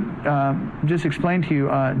let me just explain to you,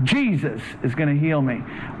 Jesus is going to heal me.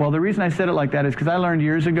 Well, the reason I said it like that is because I learned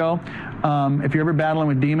years ago, if you're ever battling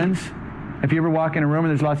with demons, If you ever walk in a room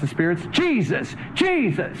and there's lots of spirits, Jesus,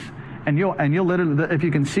 Jesus. And you'll literally, if you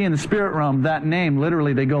can see in the spirit realm, that name,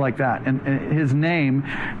 literally they go like that. And his name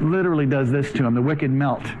literally does this to him. The wicked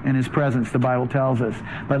melt in his presence, the Bible tells us.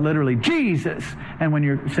 But literally, Jesus. And when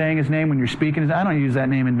you're saying his name, when you're speaking, I don't use that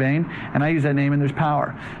name in vain. And I use that name and there's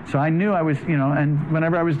power. So I knew I was, and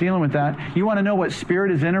whenever I was dealing with that, you want to know what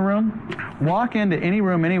spirit is in a room? Walk into any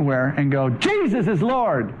room anywhere and go, Jesus is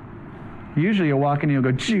Lord. Usually you'll walk in and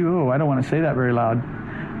you'll go, gee, I don't want to say that very loud.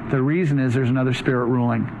 The reason is there's another spirit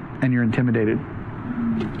ruling. And you're intimidated.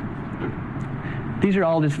 These are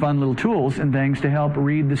all just fun little tools and things to help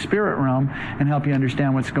read the spirit realm and help you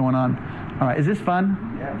understand what's going on. All right, is this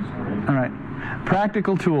fun? Yeah, absolutely. All right,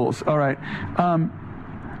 practical tools. All right.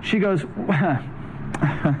 She goes,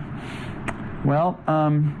 well,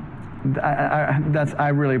 I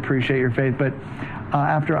really appreciate your faith, but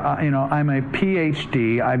after I'm a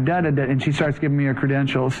PhD, I've done it, and she starts giving me her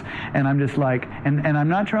credentials, and I'm just like, and I'm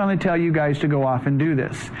not trying to tell you guys to go off and do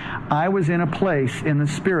this. I was in a place in the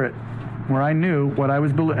spirit where I knew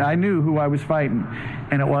I knew who I was fighting,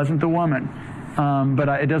 and it wasn't the woman. But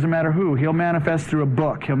it doesn't matter who. He'll manifest through a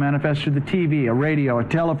book. He'll manifest through the TV, a radio, a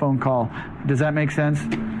telephone call. Does that make sense?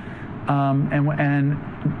 And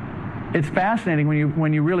it's fascinating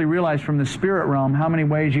when you really realize from the spirit realm how many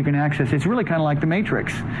ways you can access. It's really kind of like the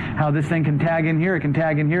Matrix. How this thing can tag in here, it can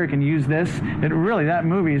tag in here, it can use this. That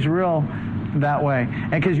movie is real that way.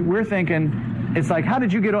 And because we're thinking, it's like, how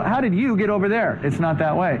did you get over there? It's not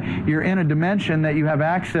that way. You're in a dimension that you have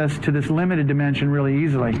access to this limited dimension really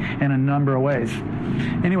easily in a number of ways.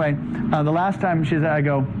 Anyway, the last time I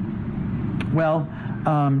go, well,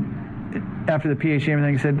 after the PhD and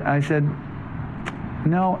everything, I said,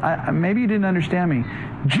 no, maybe you didn't understand me.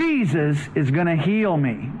 Jesus is going to heal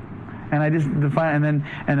me. And I just defined, and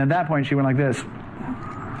at that point she went like this.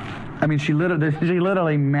 I mean, she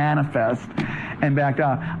literally manifested and backed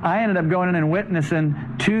off. I ended up going in and witnessing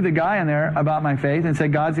to the guy in there about my faith and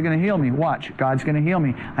said, God's going to heal me. Watch, God's going to heal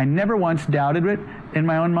me. I never once doubted it in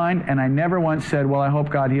my own mind, and I never once said, well, I hope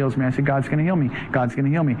God heals me. I said, God's going to heal me. God's going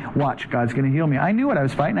to heal me. Watch, God's going to heal me. I knew what I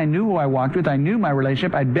was fighting. I knew who I walked with. I knew my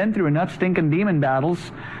relationship. I'd been through enough stinking demon battles.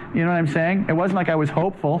 You know what I'm saying? It wasn't like I was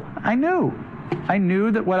hopeful. I knew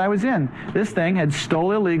that what I was in. This thing had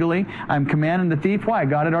stole illegally. I'm commanding the thief. Why?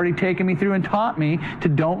 God had already taken me through and taught me to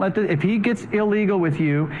don't let if he gets illegal with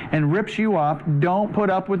you and rips you off, don't put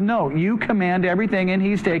up with no. You command everything and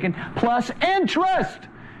he's taken plus interest.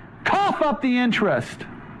 Cough up the interest.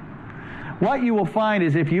 What you will find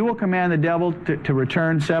is if you will command the devil to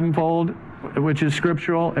return sevenfold, which is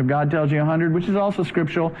scriptural, if God tells you 100, which is also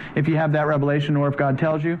scriptural, if you have that revelation, or if God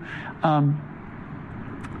tells you,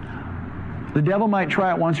 the devil might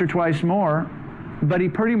try it once or twice more, but he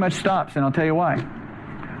pretty much stops, and I'll tell you why.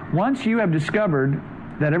 Once you have discovered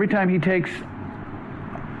that every time he takes,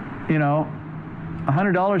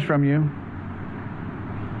 $100 from you,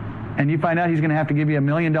 and you find out he's going to have to give you $1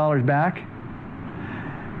 million back,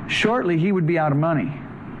 shortly he would be out of money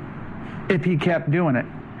if he kept doing it.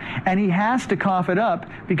 And he has to cough it up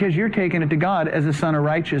because you're taking it to God as a son of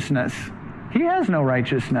righteousness. He has no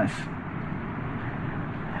righteousness.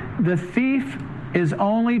 The thief is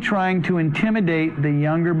only trying to intimidate the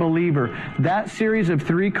younger believer. That series of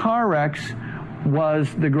 3 car wrecks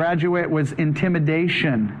was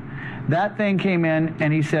intimidation. That thing came in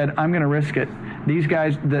and he said, I'm going to risk it. These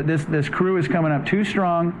guys, this crew is coming up too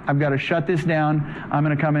strong. I've got to shut this down. I'm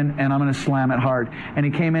going to come in and I'm going to slam it hard. And he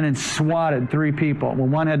came in and swatted 3 people. Well,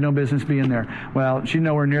 one had no business being there. Well, she's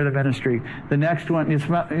nowhere near the ministry. The next one, you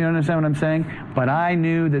understand what I'm saying? But I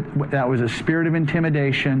knew that was a spirit of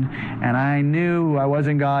intimidation, and I knew who I was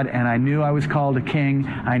in God, and I knew I was called a king.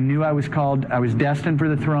 I knew I was destined for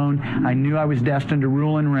the throne. I knew I was destined to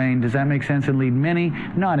rule and reign. Does that make sense? And lead many,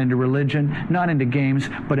 not into religion, not into games,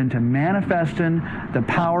 but into manifesting the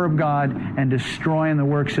power of God and destroying the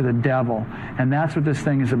works of the devil. And that's what this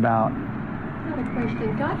thing is about. I got a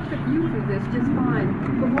question. God took you through this just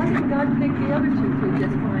fine, but why didn't God take the other 2 through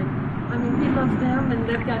just fine? I mean, he loves them and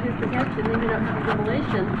they've got his protection. They ended up having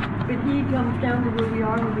revelation, but he comes down to where we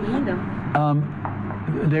are when we need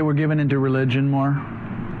him. They were given into religion more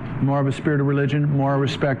of a spirit of religion, more a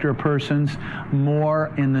respecter of persons,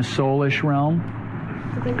 more in the soulish realm.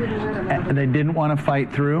 They didn't want to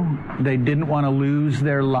fight through. They didn't want to lose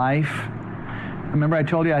their life. Remember I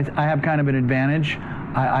told you I have kind of an advantage.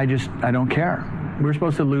 I don't care. We're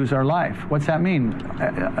supposed to lose our life. What's that mean?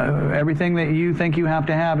 Everything that you think you have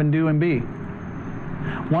to have and do and be.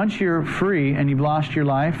 Once you're free and you've lost your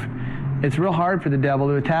life, it's real hard for the devil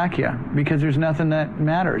to attack you because there's nothing that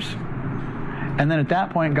matters. And then at that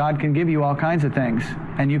point, God can give you all kinds of things.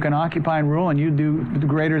 and you can occupy and rule, and you do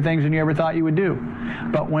greater things than you ever thought you would do.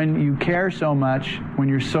 But when you care so much, when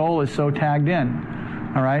your soul is so tagged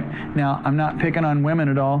in, all right? Now, I'm not picking on women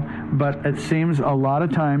at all, but it seems a lot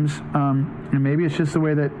of times, and maybe it's just the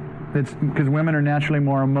way that it's because women are naturally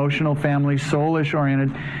more emotional, family, soulish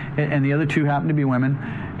oriented, and the other two happen to be women.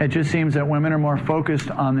 It just seems that women are more focused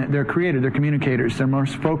on their creator, their communicators. They're more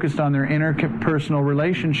focused on their interpersonal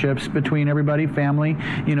relationships between everybody, family,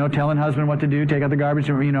 telling husband what to do, take out the garbage,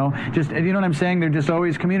 just, you know what I'm saying? They're just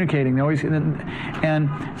always communicating. They're always, and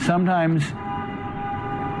sometimes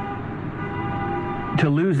to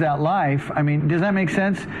lose that life, I mean, does that make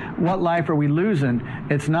sense? What life are we losing?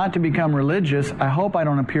 It's not to become religious. I hope I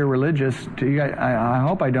don't appear religious to you guys. I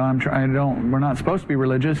hope I don't. We're not supposed to be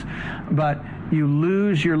religious, but you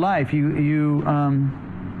lose your life. The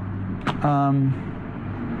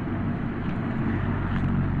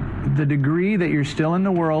degree that you're still in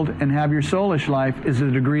the world and have your soulish life is the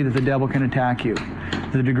degree that the devil can attack you.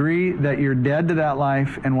 The degree that you're dead to that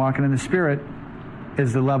life and walking in the Spirit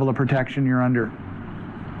is the level of protection you're under.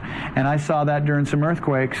 And I saw that during some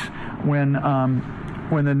earthquakes when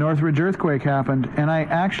the Northridge earthquake happened, and I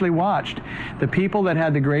actually watched the people that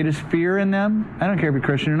had the greatest fear in them. I don't care if you're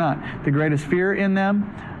Christian or not. The greatest fear in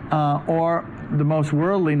them or the most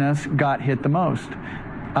worldliness got hit the most.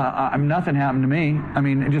 Nothing happened to me. I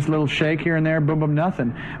mean, just a little shake here and there, boom, boom,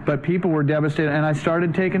 nothing. But people were devastated, and I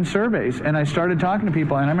started taking surveys, and I started talking to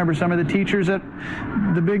people. And I remember some of the teachers at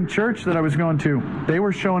the big church that I was going to, they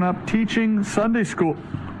were showing up teaching Sunday school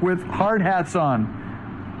with hard hats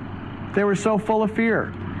on. They were so full of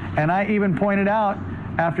fear. And I even pointed out,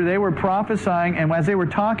 after they were prophesying, and as they were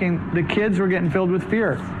talking, the kids were getting filled with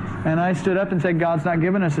fear. And I stood up and said, God's not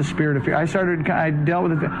given us a spirit of fear. I dealt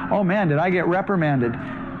with it. Oh man, did I get reprimanded.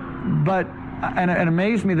 But, and it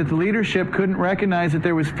amazed me that the leadership couldn't recognize that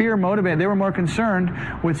there was fear motivated. They were more concerned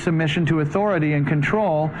with submission to authority and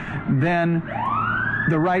control than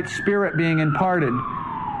the right spirit being imparted.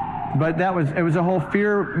 But it was a whole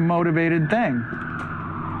fear motivated thing.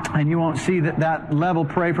 And you won't see that level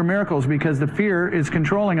pray for miracles because the fear is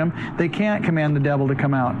controlling them. They can't command the devil to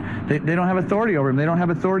come out. They don't have authority over them. They don't have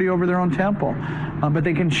authority over their own temple. But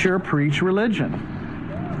they can sure preach religion.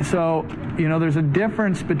 So, there's a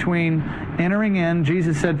difference between entering in.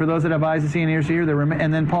 Jesus said, for those that have eyes to see and ears to hear,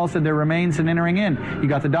 and then Paul said there remains an entering in. You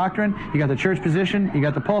got the doctrine, you got the church position, you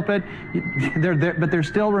got the pulpit, but there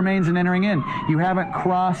still remains an entering in. You haven't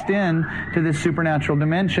crossed in to this supernatural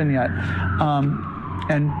dimension yet.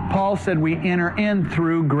 And Paul said we enter in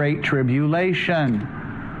through great tribulation.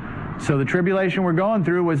 So the tribulation we're going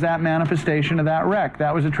through was that manifestation of that wreck.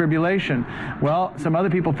 That was a tribulation. Well, some other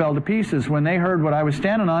people fell to pieces. When they heard what I was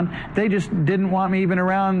standing on, they just didn't want me even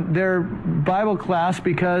around their Bible class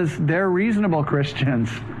because they're reasonable Christians.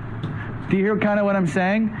 Do you hear kind of what I'm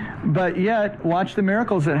saying? But yet, watch the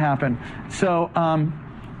miracles that happen. So,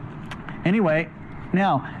 anyway,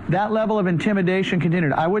 now, that level of intimidation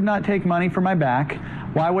continued. I would not take money for my back.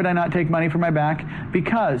 Why would I not take money for my back?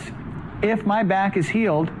 Because if my back is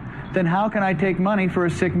healed, then how can I take money for a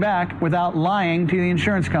sick back without lying to the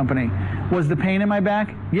insurance company? Was the pain in my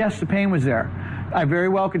back? Yes, the pain was there. I very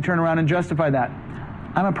well could turn around and justify that.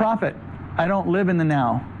 I'm a prophet. I don't live in the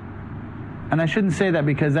now. And I shouldn't say that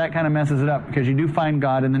because that kind of messes it up, because you do find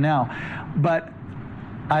God in the now. But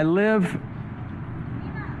I live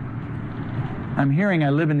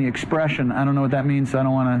in the expression. I don't know what that means, so I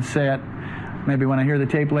don't want to say it. Maybe when I hear the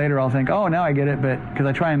tape later, I'll think, oh, now I get it, but because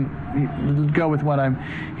I try and go with what I'm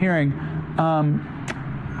hearing.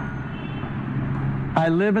 I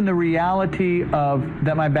live in the reality of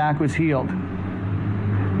that my back was healed,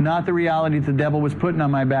 not the reality that the devil was putting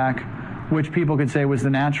on my back, which people could say was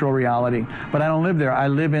the natural reality. But I don't live there. I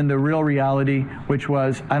live in the real reality, which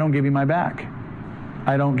was, I don't give you my back.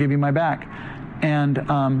 I don't give you my back. And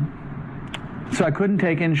so I couldn't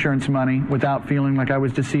take insurance money without feeling like I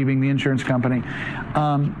was deceiving the insurance company.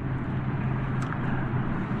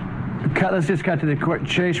 Let's just cut to the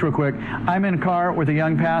chase real quick. I'm in a car with a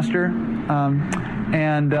young pastor,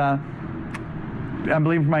 and I'm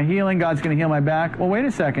believing for my healing. God's going to heal my back. Well, wait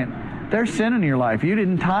a second. There's sin in your life. You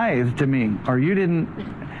didn't tithe to me, or you didn't,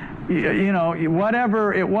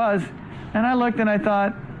 whatever it was. And I looked and I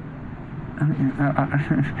thought,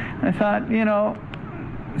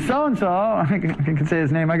 so-and-so, I can say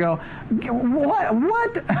his name. I go,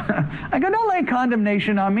 what? I go, don't lay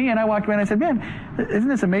condemnation on me. And I walked away and I said, man, isn't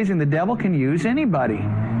this amazing? The devil can use anybody.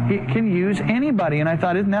 He can use anybody. And I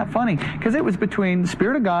thought, isn't that funny? Because it was between the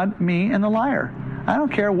Spirit of God, me, and the liar. I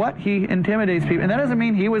don't care what he intimidates people. And that doesn't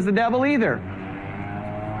mean he was the devil either.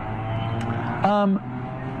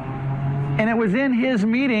 And it was in his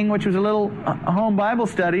meeting, which was a little home Bible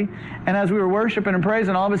study, and as we were worshiping and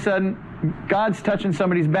praising, all of a sudden, God's touching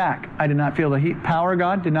somebody's back. I did not feel the heat, power of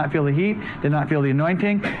God, did not feel the heat, did not feel the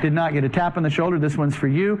anointing, did not get a tap on the shoulder, this one's for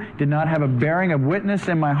you, did not have a bearing of witness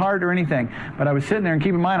in my heart or anything. But I was sitting there, and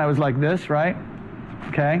keep in mind, I was like this, right?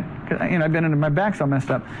 Okay? I've been into my back's all messed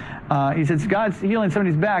up. He said, God's healing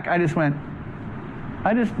somebody's back. I just went,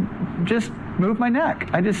 I just moved my neck.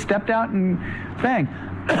 I just stepped out and bang.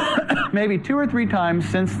 Maybe 2 or 3 times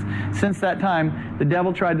since that time, the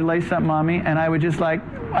devil tried to lay something on me, and I would just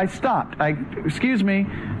I stopped. Excuse me,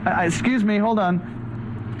 hold on,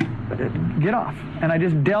 get off. And I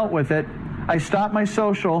just dealt with it. I stopped my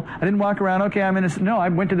social. I didn't walk around, okay, no, I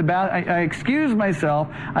went to the bathroom. I excused myself.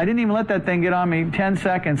 I didn't even let that thing get on me 10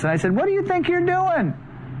 seconds. And I said, what do you think you're doing?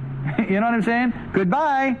 You know what I'm saying?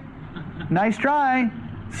 Goodbye. Nice try.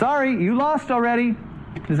 Sorry, you lost already.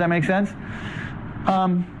 Does that make sense?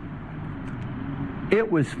 It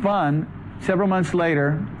was fun. Several months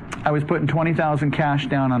later, I was putting $20,000 cash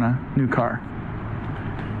down on a new car.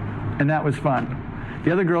 And that was fun.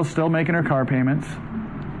 The other girl's still making her car payments.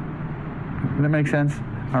 Does that make sense?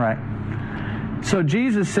 All right. So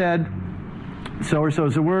Jesus said, so or so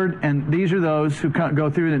is the word, and these are those who go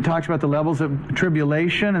through and it talks about the levels of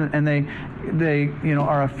tribulation, and they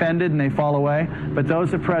are offended and they fall away. But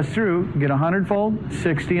those that press through get 100-fold,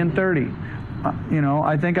 60, and 30.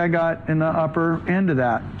 I think I got in the upper end of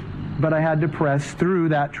that, but I had to press through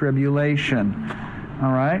that tribulation.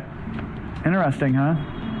 All right? Interesting, huh?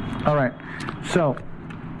 All right. So,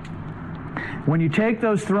 when you take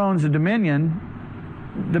those thrones of dominion,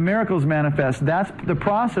 the miracles manifest. That's the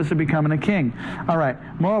process of becoming a king. All right.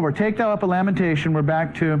 Moreover, take thou up a lamentation. We're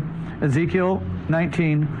back to Ezekiel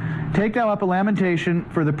 19. Take thou up a lamentation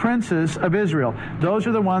for the princes of Israel. Those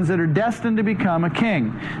are the ones that are destined to become a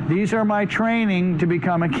king. These are my training to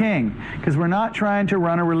become a king. Because we're not trying to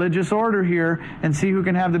run a religious order here and see who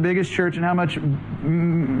can have the biggest church and how much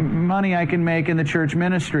money I can make in the church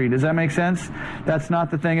ministry. Does that make sense? That's not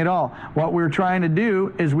the thing at all. What we're trying to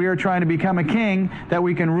do is we are trying to become a king that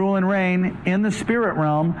we can rule and reign in the spirit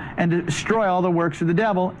realm and destroy all the works of the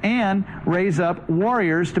devil and raise up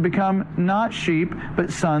warriors to become not sheep but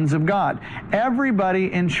sons of God.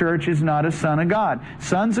 Everybody in church is not a son of God.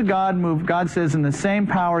 Sons of God move, God says, in the same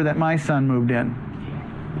power that my son moved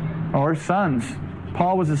in. Or sons.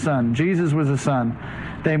 Paul was a son. Jesus was a son.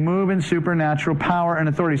 They move in supernatural power and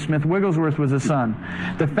authority. Smith Wigglesworth was a son.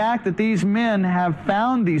 The fact that these men have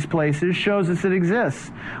found these places shows us it exists.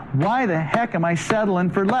 Why the heck am I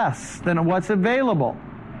settling for less than what's available?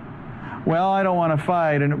 Well, I don't want to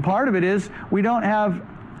fight. And part of it is we don't have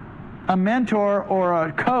a mentor or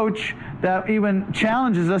a coach that even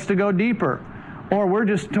challenges us to go deeper. Or we're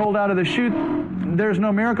just told out of the chute, there's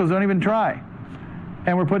no miracles, don't even try.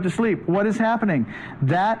 And we're put to sleep. What is happening?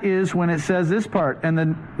 That is when it says this part. And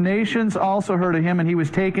the nations also heard of him, and he was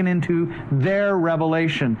taken into their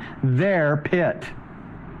revelation, their pit.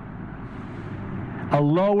 A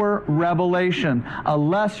lower revelation, a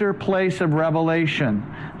lesser place of revelation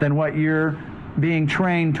than what you're being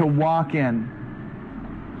trained to walk in.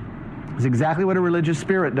 It's exactly what a religious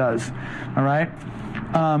spirit does. All right?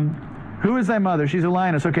 Who is thy mother? She's a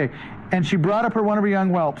lioness. Okay. And she brought up one of her young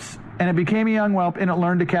whelps, and it became a young whelp, and it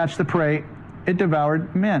learned to catch the prey. It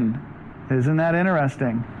devoured men. Isn't that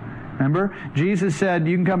interesting? Remember? Jesus said,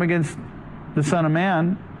 you can come against the Son of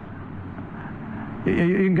Man.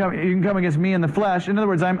 You can come against me in the flesh. In other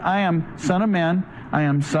words, I am Son of Man. I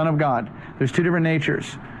am Son of God. There's two different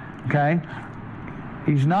natures. Okay?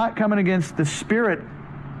 He's not coming against the Spirit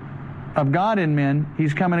of God in men.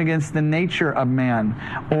 He's coming against the nature of man,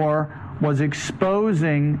 or was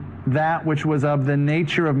exposing that which was of the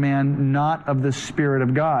nature of man, not of the Spirit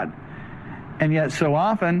of God. And yet so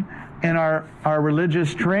often in our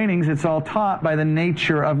religious trainings, it's all taught by the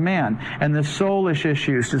nature of man and the soulish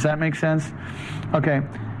issues. Does that make sense? Okay.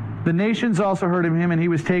 The nations also heard of him, and he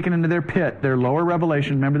was taken into their pit, their lower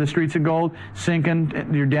revelation. Remember the streets of gold?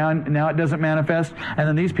 Sinking, you're down, now it doesn't manifest. And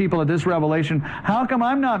then these people at this revelation, how come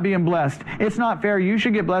I'm not being blessed? It's not fair. You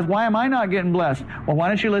should get blessed. Why am I not getting blessed? Well, why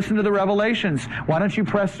don't you listen to the revelations? Why don't you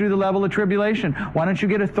press through the level of tribulation? Why don't you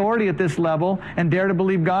get authority at this level and dare to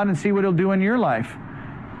believe God and see what he'll do in your life?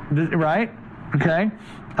 Right? Okay?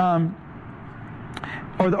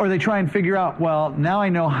 Or they try and figure out, well, now I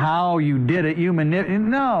know how you did it.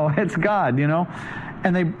 No, it's God,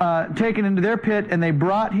 And they taken into their pit, and they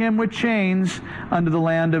brought him with chains unto the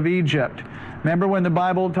land of Egypt. Remember when the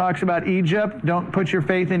Bible talks about Egypt? Don't put your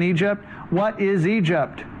faith in Egypt. What is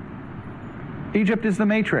Egypt? Egypt is the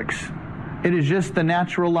matrix. It is just the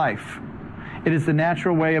natural life. It is the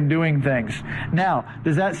natural way of doing things. Now,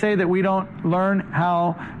 does that say that we don't learn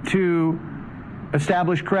how to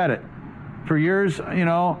establish credit? For years,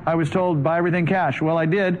 I was told, buy everything cash. Well, I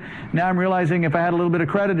did. Now I'm realizing if I had a little bit of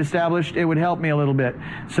credit established, it would help me a little bit.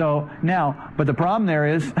 So now, but the problem there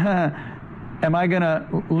is, am I going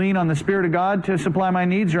to lean on the Spirit of God to supply my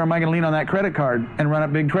needs, or am I going to lean on that credit card and run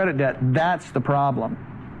up big credit debt? That's the problem.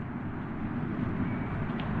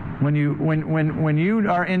 When you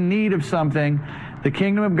are in need of something, the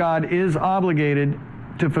kingdom of God is obligated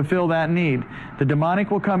to fulfill that need. The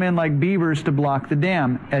demonic will come in like beavers to block the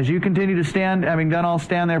dam. As you continue to stand, having done all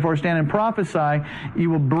stand, therefore stand and prophesy,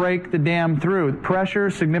 you will break the dam through.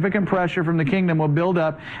 Pressure, significant pressure from the kingdom will build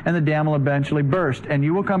up, and the dam will eventually burst. And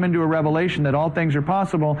you will come into a revelation that all things are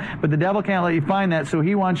possible, but the devil can't let you find that, so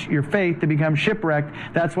he wants your faith to become shipwrecked.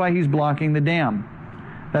 That's why he's blocking the dam.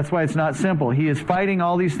 That's why it's not simple. He is fighting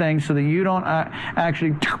all these things so that you don't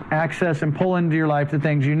actually access and pull into your life the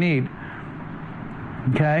things you need.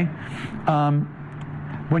 Okay?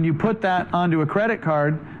 When you put that onto a credit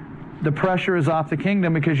card, the pressure is off the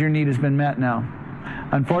kingdom because your need has been met now.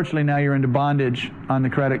 Unfortunately, now you're into bondage on the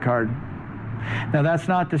credit card. Now, that's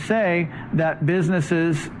not to say that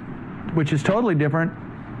businesses, which is totally different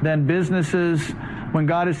than businesses when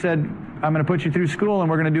God has said, I'm going to put you through school and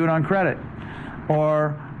we're going to do it on credit.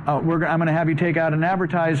 Or I'm going to have you take out an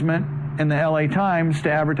advertisement in the LA Times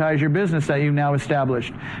to advertise your business that you've now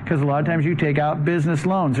established. Because a lot of times you take out business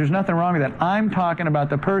loans. There's nothing wrong with that. I'm talking about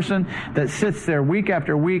the person that sits there week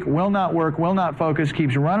after week, will not work, will not focus,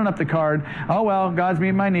 keeps running up the card. Oh, well, God's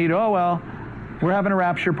meeting my need. Oh, well, we're having a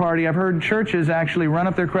rapture party. I've heard churches actually run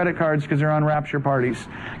up their credit cards because they're on rapture parties,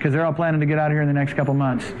 because they're all planning to get out of here in the next couple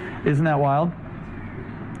months. Isn't that wild?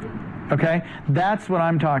 Okay? That's what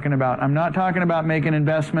I'm talking about. I'm not talking about making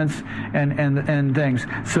investments and things.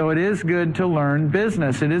 So it is good to learn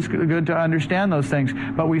business. It is good to understand those things.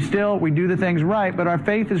 But we do the things right, but our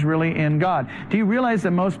faith is really in God. Do you realize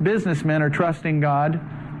that most businessmen are trusting God?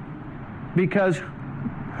 Because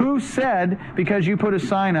who said because you put a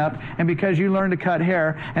sign up and because you learn to cut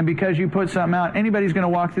hair and because you put something out, anybody's going to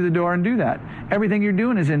walk through the door and do that? Everything you're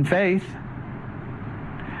doing is in faith.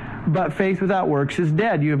 But faith without works is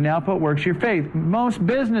dead. You have now put works your faith. Most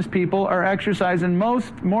business people are exercising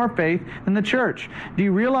more faith than the church. Do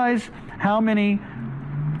you realize how many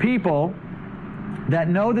people that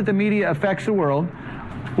know that the media affects the world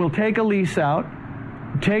will take a lease out,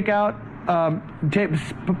 take a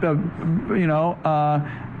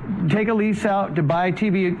lease out to buy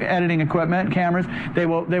TV editing equipment, cameras. They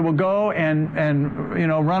will go and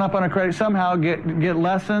run up on a credit, somehow get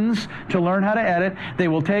lessons to learn how to edit. They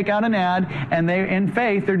will take out an ad, and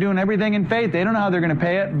they're doing everything in faith. They don't know how they're going to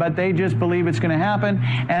pay it, but they just believe it's going to happen.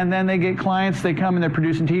 And then they get clients, they come and they're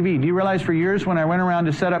producing TV. Do you realize for years when I went around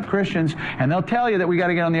to set up Christians, and they'll tell you that we got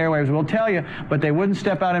to get on the airwaves, we'll tell you, but they wouldn't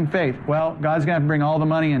step out in faith. Well, God's going to have to bring all the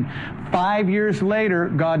money in. 5 years later,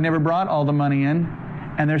 God never brought all the money in,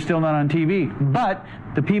 and they're still not on TV. But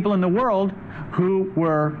the people in the world who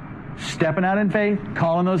were stepping out in faith,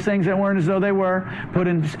 calling those things that weren't as though they were, put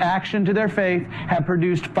in action to their faith, have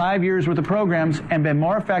produced 5 years worth of programs and been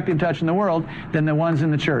more effective touching the world than the ones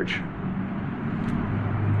in the church.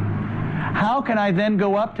 How can I then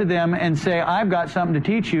go up to them and say, I've got something to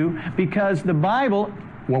teach you? Because the Bible,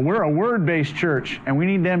 well, we're a word-based church, and we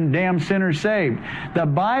need them damn sinners saved. The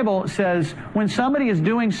Bible says when somebody is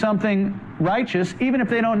doing something righteous, even if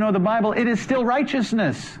they don't know the Bible, it is still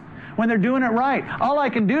righteousness when they're doing it right. All I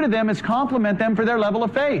can do to them is compliment them for their level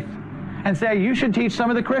of faith and say, you should teach some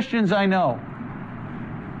of the Christians I know.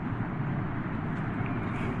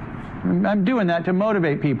 I'm doing that to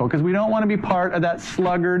motivate people because we don't want to be part of that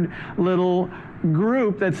sluggard little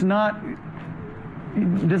group that's not...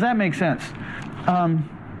 Does that make sense?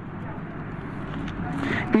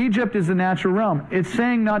 Egypt is the natural realm. It's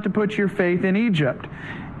saying not to put your faith in Egypt.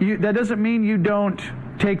 That doesn't mean you don't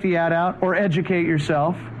take the ad out or educate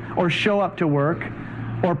yourself or show up to work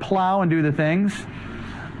or plow and do the things.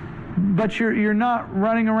 But you're not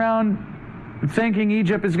running around thinking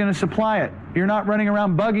Egypt is going to supply it. You're not running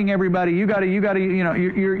around bugging everybody.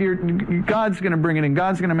 God's going to bring it in.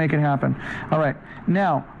 God's going to make it happen. All right.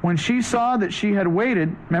 Now, when she saw that she had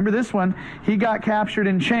waited, remember this one, he got captured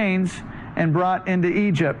in chains and brought into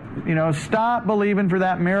Egypt. Stop believing for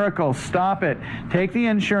that miracle. Stop it. Take the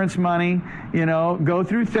insurance money, go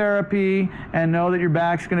through therapy and know that your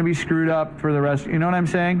back's going to be screwed up for the rest. You know what I'm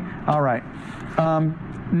saying? All right.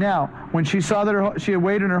 Now, when she saw that she had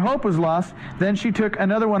waited and her hope was lost, then she took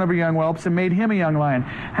another one of her young whelps and made him a young lion.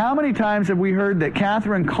 How many times have we heard that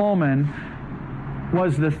Catherine Coleman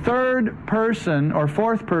was the third person or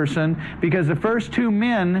fourth person because the first two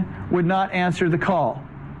men would not answer the call.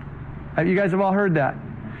 You guys have all heard that.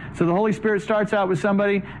 So the Holy Spirit starts out with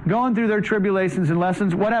somebody going through their tribulations and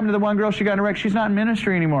lessons. What happened to the one girl? She got in a wreck. She's not in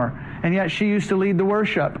ministry anymore. And yet she used to lead the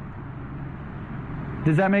worship.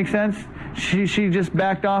 Does that make sense? She just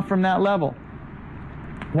backed off from that level.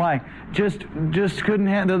 Why? Just couldn't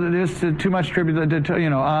handle this, too much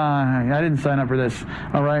tribulation. I didn't sign up for this.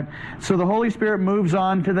 All right. So the Holy Spirit moves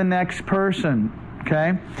on to the next person.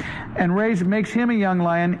 Okay, and makes him a young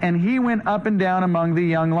lion, and he went up and down among the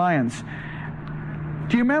young lions.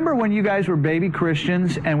 Do you remember when you guys were baby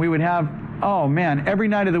Christians and we would have, oh man, every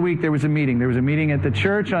night of the week there was a meeting. There was a meeting at the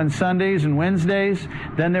church on Sundays and Wednesdays.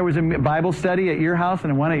 Then there was a Bible study at your house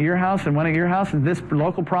and one at your house and one at your house. And this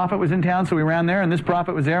local prophet was in town, so we ran there. And this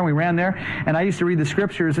prophet was there, and we ran there. And I used to read the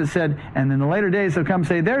scriptures that said, and in the later days they'll come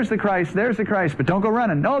say, there's the Christ, but don't go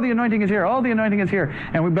running. No, the anointing is here. Oh, the anointing is here.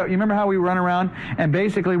 And you remember how we run around and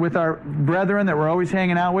basically with our brethren that we're always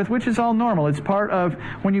hanging out with, which is all normal. It's part of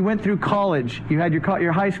when you went through college. You had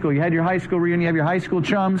your high school. You had your high school reunion. You have your high school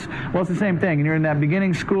chums. Well, it's the same thing. And you're in that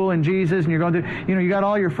beginning school in Jesus, and you're going through, you got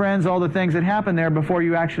all your friends, all the things that happen there before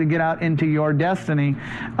you actually get out into your destiny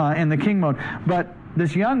in the king mode. But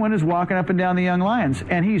this young one is walking up and down the young lions,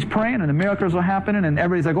 and he's praying, and the miracles are happening, and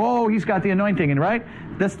everybody's like, oh, he's got the anointing, and right?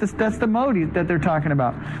 That's the mode that they're talking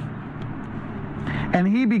about. And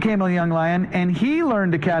he became a young lion, and he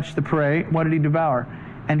learned to catch the prey. What did he devour?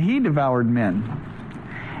 And he devoured men.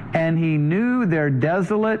 And he knew their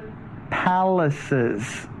desolate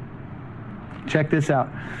palaces. Check this out.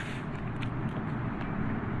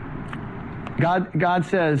 God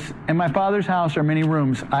says, in my Father's house are many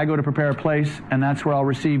rooms. I go to prepare a place, and that's where I'll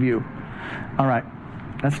receive you. All right.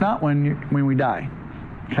 That's not when we die.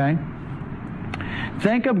 Okay?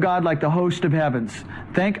 Think of God like the host of heavens.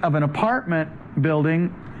 Think of an apartment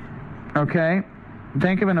building. Okay?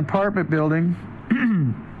 Think of an apartment building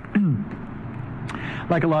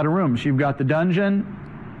like a lot of rooms. You've got the dungeon.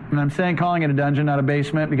 And I'm calling it a dungeon, not a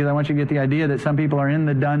basement, because I want you to get the idea that some people are in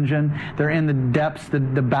the dungeon. They're in the depths, the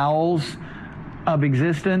bowels of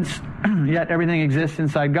existence. Yet everything exists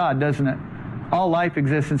inside God, doesn't it? All life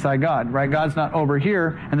exists inside God, right? God's not over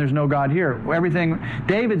here, and there's no God here. Everything,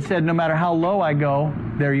 David said, no matter how low I go,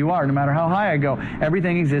 there you are. No matter how high I go,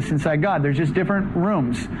 everything exists inside God. There's just different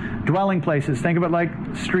rooms, dwelling places. Think of it like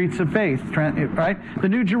streets of faith, right? The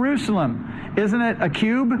New Jerusalem, isn't it a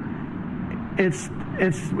cube? It's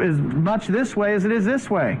as much this way as it is this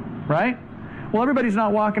way, right? Well, everybody's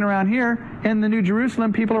not walking around here. In the New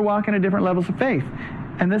Jerusalem, people are walking at different levels of faith.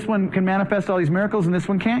 And this one can manifest all these miracles, and this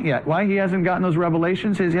one can't yet. Why? He hasn't gotten those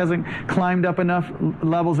revelations. He hasn't climbed up enough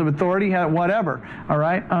levels of authority, whatever, all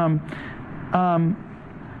right?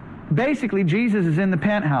 Basically, Jesus is in the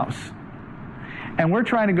penthouse, and we're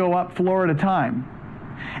trying to go up floor at a time.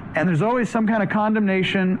 And there's always some kind of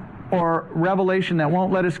condemnation or revelation that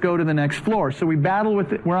won't let us go to the next floor. So we battle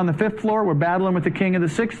with it. We're on the 5th floor. We're battling with the king of the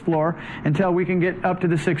 6th floor until we can get up to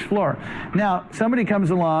the 6th floor. Now, somebody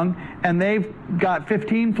comes along and they've got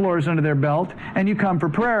 15 floors under their belt, and you come for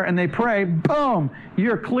prayer and they pray, boom,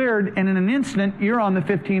 you're cleared, and in an instant, you're on the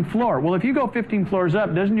 15th floor. Well, if you go 15 floors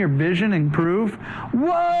up, doesn't your vision improve?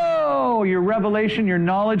 Whoa! Your revelation, your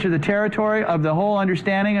knowledge of the territory, of the whole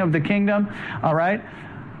understanding of the kingdom, all right?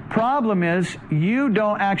 Problem is, you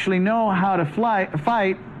don't actually know how to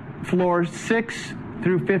fight floors 6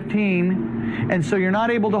 through 15, and so you're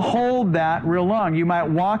not able to hold that real long. You might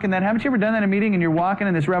walk in that. Haven't you ever done that in a meeting and you're walking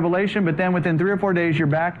in this revelation, but then within 3 or 4 days you're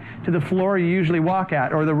back to the floor you usually walk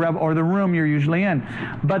at, or the room you're usually in?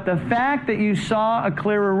 But the fact that you saw a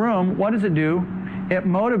clearer room, what does it do? It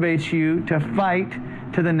motivates you to fight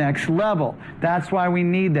to the next level. That's why we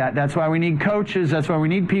need that. That's why we need coaches. That's why we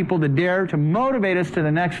need people to dare to motivate us to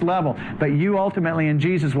the next level. But you ultimately in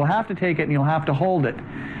Jesus will have to take it, and you'll have to hold it.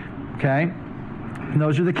 Okay? And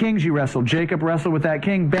those are the kings you wrestled. Jacob wrestled with that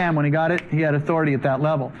king. Bam, when he got it, he had authority at that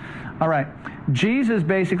level. All right. Jesus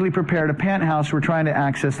basically prepared a penthouse. We're trying to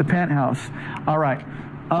access the penthouse. All right.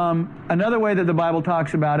 Another way that the Bible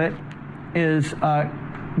talks about it is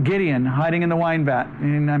Gideon hiding in the wine vat.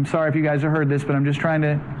 And I'm sorry if you guys have heard this, but I'm just trying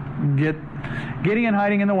to get Gideon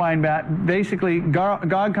hiding in the wine vat. Basically,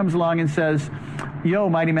 God comes along and says, yo,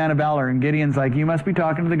 mighty man of valor. And Gideon's like, you must be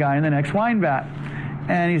talking to the guy in the next wine vat.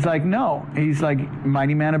 And he's like, no. He's like,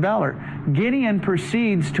 mighty man of valor. Gideon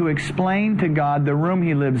proceeds to explain to God the room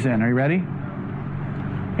he lives in. Are you ready?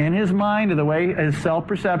 In his mind, the way his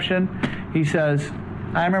self-perception, he says,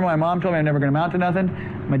 I remember my mom told me I'm never going to amount to nothing.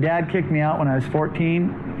 My dad kicked me out when I was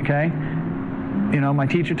 14, okay? My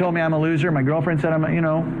teacher told me I'm a loser. My girlfriend said I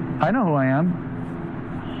know who I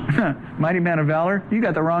am. Mighty man of valor, you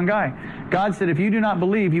got the wrong guy. God said, if you do not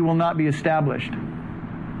believe, you will not be established.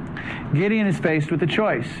 Gideon is faced with a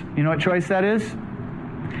choice. You know what choice that is?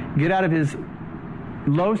 Get out of his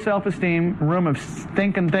low self-esteem room of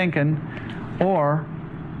thinking, or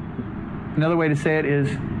another way to say it is,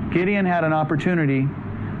 Gideon had an opportunity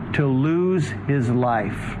to lose his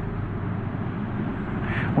life.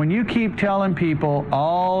 When you keep telling people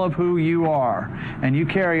all of who you are, and you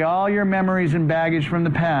carry all your memories and baggage from the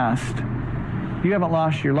past, you haven't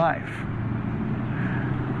lost your life.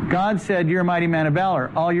 God said, you're a mighty man of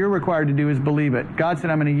valor. All you're required to do is believe it. God said,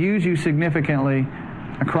 I'm going to use you significantly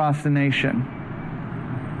across the nation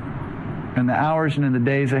in the hours and in the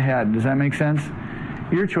days ahead. Does that make sense?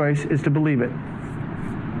 Your choice is to believe it.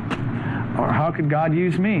 Or how could God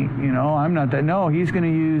use me? You know, I'm not that. No, He's going to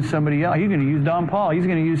use somebody else. He's going to use Don Paul. He's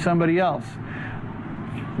going to use somebody else.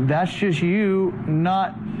 That's just you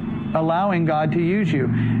not allowing God to use you.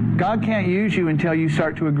 God can't use you until you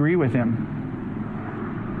start to agree with Him.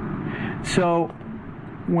 So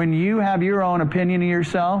when you have your own opinion of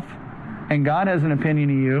yourself, and God has an opinion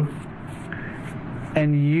of you,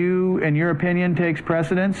 and your opinion takes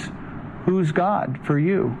precedence, who's God for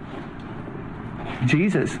you?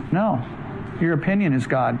 Jesus? No. Your opinion is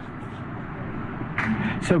God.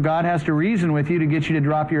 So God has to reason with you to get you to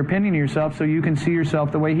drop your opinion of yourself so you can see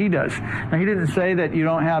yourself the way He does. Now, He didn't say that you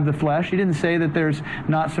don't have the flesh. He didn't say that there's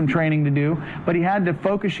not some training to do. But He had to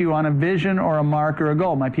focus you on a vision or a mark or a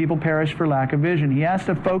goal. My people perish for lack of vision. He has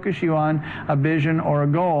to focus you on a vision or a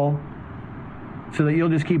goal so that you'll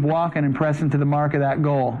just keep walking and pressing to the mark of that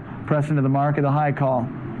goal, pressing to the mark of the high call,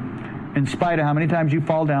 in spite of how many times you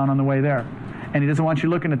fall down on the way there. And He doesn't want you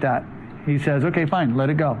looking at that. He says, okay, fine,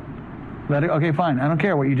 let it go. Okay, fine. I don't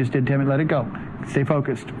care what you just did, Timmy. Let it go. Stay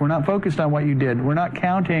focused. We're not focused on what you did. We're not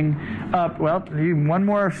counting up, well, one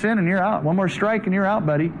more sin and you're out. One more strike and you're out,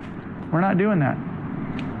 buddy. We're not doing that.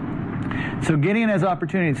 So Gideon has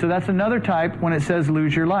opportunity. So that's another type when it says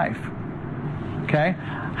lose your life. Okay?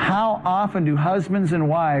 How often do husbands and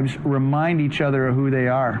wives remind each other of who they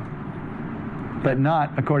are, but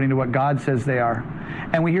not according to what God says they are?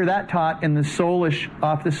 And we hear that taught in the soulish,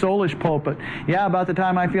 off the soulish pulpit. Yeah, about the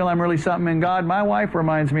time I feel I'm really something in God, my wife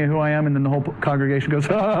reminds me of who I am, and then the whole congregation goes,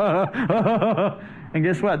 and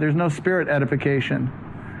guess what? There's no spirit edification.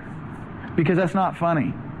 Because that's not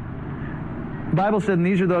funny. The Bible said, and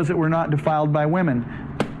these are those that were not defiled by women.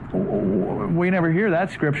 We never hear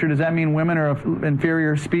that scripture. Does that mean women are an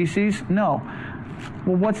inferior species? No.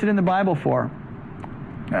 Well, what's it in the Bible for?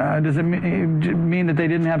 Does it mean that they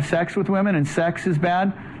didn't have sex with women and sex is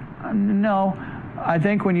bad? No. I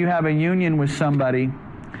think when you have a union with somebody,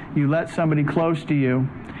 you let somebody close to you,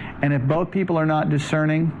 and if both people are not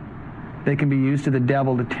discerning, they can be used to the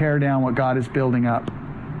devil to tear down what God is building up.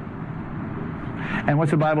 And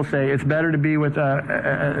what's the Bible say? It's better to be with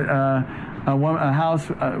a house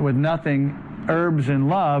with nothing, herbs and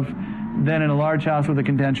love, than in a large house with a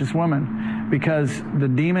contentious woman. Because the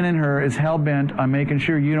demon in her is hell-bent on making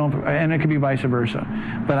sure you don't, and it could be vice versa.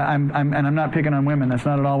 But I'm not picking on women. That's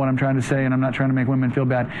not at all what I'm trying to say, and I'm not trying to make women feel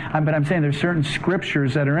bad. But I'm saying there's certain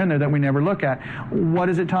scriptures that are in there that we never look at. What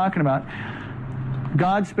is it talking about?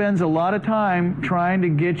 God spends a lot of time trying to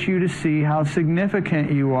get you to see how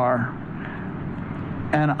significant you are.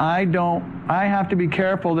 And I have to be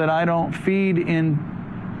careful that I don't feed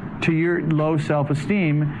into your low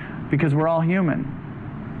self-esteem, because we're all human.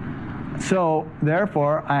 So,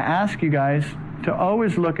 therefore, I ask you guys to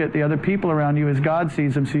always look at the other people around you as God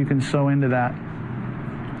sees them so you can sow into that.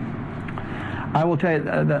 I will tell you,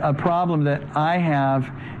 a problem that I have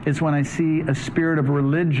is when I see a spirit of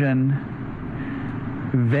religion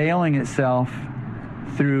veiling itself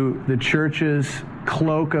through the church's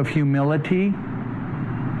cloak of humility,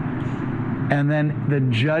 and then the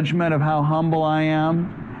judgment of how humble I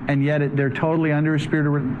am, and yet they're totally under a spirit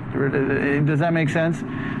of... Does that make sense?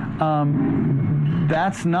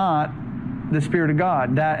 That's not the Spirit of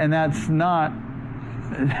God. That's not...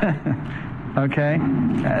 okay?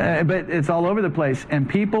 But it's all over the place. And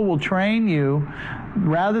people will train you,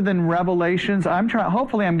 rather than revelations.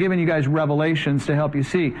 Hopefully I'm giving you guys revelations to help you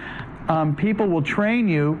see. People will train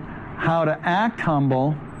you how to act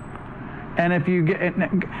humble. And if you get...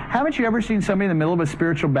 Haven't you ever seen somebody in the middle of a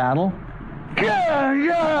spiritual battle?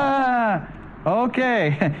 Yeah.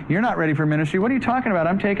 Okay, you're not ready for ministry. What are you talking about?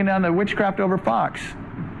 I'm taking down the witchcraft over fox.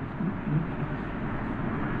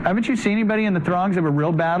 Haven't you seen anybody in the throngs of a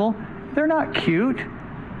real battle? They're not cute.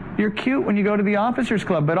 You're cute when you go to the officers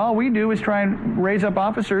club, but all we do is try and raise up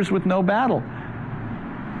officers with no battle.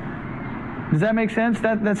 Does that make sense?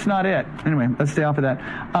 That's not it. Anyway, let's stay off of that.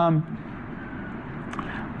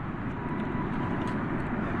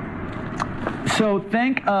 So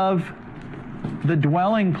think of the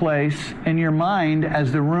dwelling place in your mind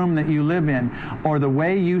as the room that you live in, or the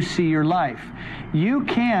way you see your life. You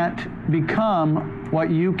can't become what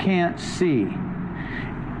you can't see.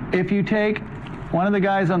 If you take one of the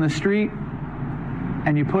guys on the street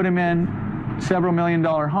and you put him in several $1 million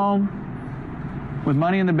home with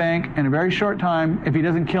money in the bank in a very short time, if he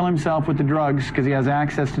doesn't kill himself with the drugs because he has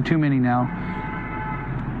access to too many now,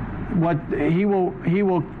 what he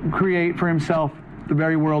will create for himself the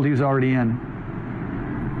very world he's already in.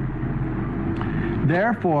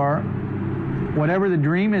 Therefore, whatever the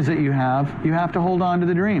dream is that you have to hold on to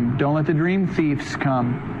the dream. Don't let the dream thieves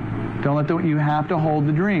come. You have to hold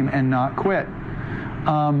the dream and not quit.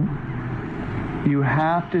 You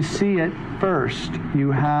have to see it first.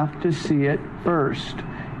 You have to see it first.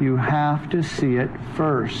 You have to see it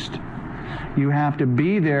first. You have to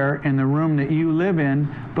be there in the room that you live in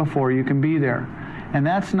before you can be there. And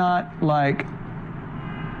that's not like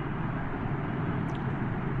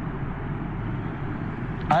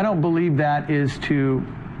I don't believe that is to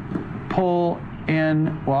pull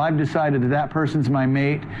in, well, I've decided that person's my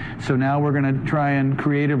mate, so now we're going to try and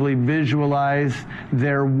creatively visualize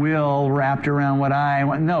their will wrapped around what I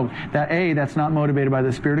want. No, that's not motivated by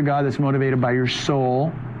the Spirit of God, that's motivated by your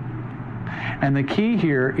soul. And the key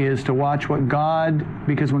here is to watch what God,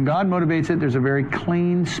 because when God motivates it, there's a very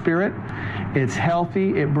clean spirit. It's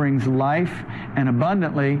healthy, it brings life, and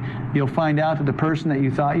abundantly, you'll find out that the person that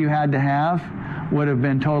you thought you had to have would have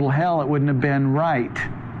been total hell. It wouldn't have been right.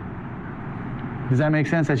 Does that make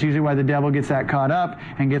sense? That's usually why the devil gets that caught up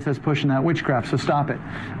and gets us pushing that witchcraft. So stop it,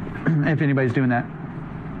 if anybody's doing that.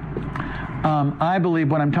 I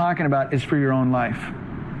believe what I'm talking about is for your own life.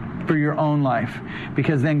 For your own life.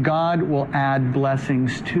 Because then God will add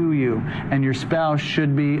blessings to you. And your spouse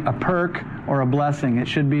should be a perk or a blessing. It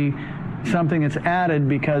should be something that's added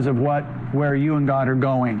because of where you and God are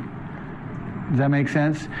going. Does that make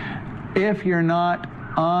sense? If you're not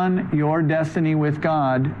on your destiny with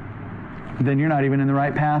God, then you're not even in the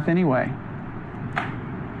right path anyway.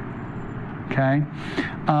 Okay?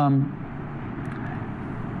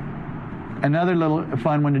 Another little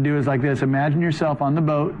fun one to do is like this. Imagine yourself on the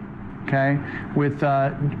boat, okay, with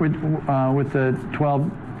the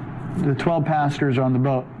 12 pastors on the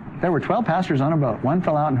boat. There were 12 pastors on a boat. One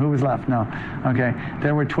fell out and who was left? No. Okay.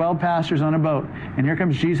 There were 12 pastors on a boat. And here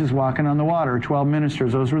comes Jesus walking on the water. 12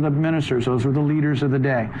 ministers. Those were the ministers. Those were the leaders of the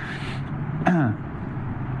day.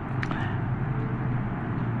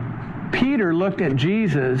 Peter looked at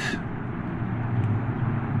Jesus,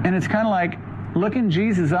 and it's kind of like look in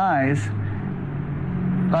Jesus' eyes,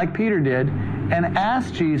 like Peter did, and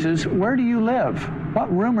ask Jesus, where do you live?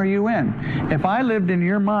 What room are you in? If I lived in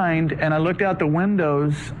your mind and I looked out the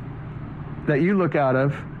windows that you look out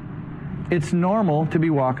of, it's normal to be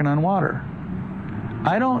walking on water.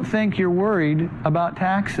 I don't think you're worried about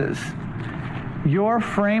taxes. Your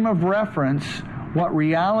frame of reference, what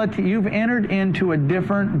reality, you've entered into a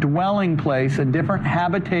different dwelling place, a different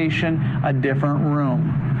habitation, a different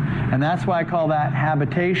room. And that's why I call that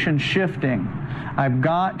habitation shifting. I've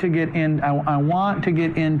got to get in, I want to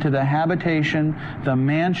get into the habitation, the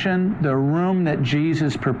mansion, the room that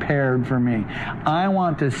Jesus prepared for me. I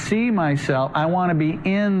want to see myself. I want to be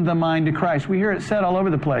in the mind of Christ. We hear it said all over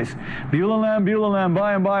the place. Beulah lamb,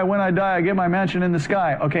 by and by, when I die, I get my mansion in the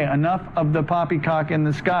sky. Okay, enough of the poppycock in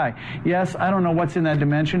the sky. Yes, I don't know what's in that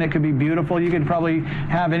dimension. It could be beautiful. You could probably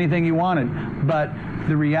have anything you wanted. But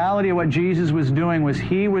the reality of what Jesus was doing was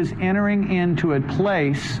he was entering into a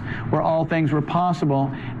place where all things were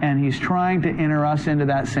possible, and he's trying to enter us into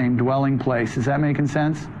that same dwelling place. Is that making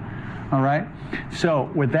sense? All right? So,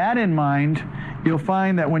 with that in mind, you'll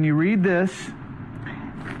find that when you read this,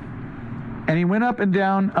 and he went up and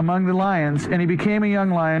down among the lions, and he became a young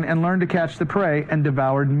lion and learned to catch the prey and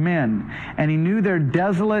devoured men. And he knew their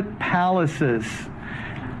desolate palaces.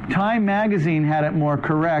 Time magazine had it more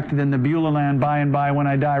correct than the Beulah Land by and by when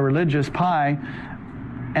I die religious pie.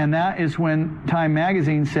 And that is when Time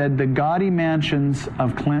magazine said the gaudy mansions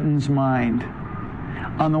of Clinton's mind.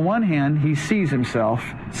 On the one hand, he sees himself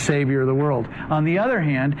savior of the world. On the other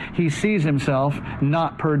hand, he sees himself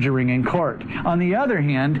not perjuring in court. On the other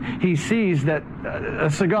hand, he sees that a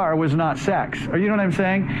cigar was not sex. Or you know what I'm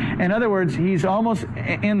saying? In other words, he's almost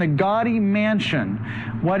in the gaudy mansion.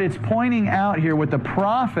 What it's pointing out here, what the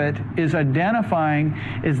prophet is identifying,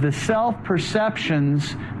 is the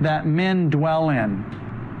self-perceptions that men dwell in.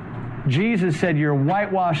 Jesus said, you're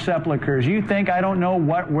whitewashed sepulchres. You think I don't know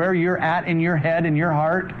where you're at in your head and your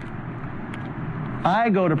heart? I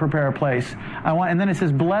go to prepare a place. And then it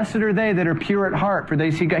says, blessed are they that are pure at heart, for they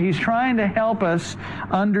see God. He's trying to help us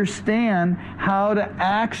understand how to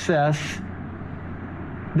access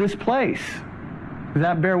this place. Does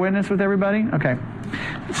that bear witness with everybody? Okay.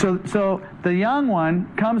 So the young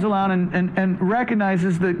one comes along and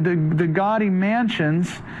recognizes the gaudy mansions,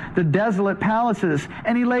 the desolate palaces,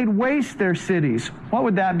 and he laid waste their cities. What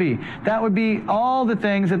would that be? That would be all the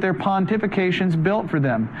things that their pontifications built for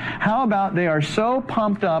them. How about they are so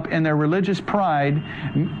pumped up in their religious pride,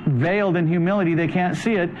 veiled in humility, they can't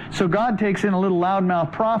see it, so God takes in a little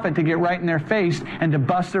loudmouth prophet to get right in their face and to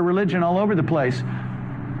bust their religion all over the place.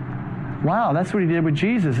 Wow, that's what he did with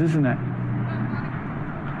Jesus, isn't it?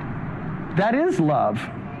 That is love.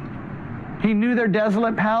 He knew their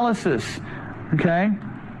desolate palaces. Okay?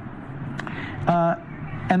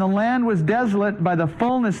 And the land was desolate by the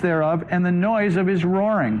fullness thereof and the noise of his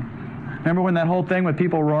roaring. Remember when that whole thing with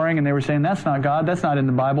people roaring and they were saying, that's not God, that's not in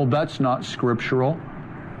the Bible, that's not scriptural.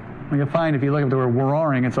 Well, you'll find if you look at the word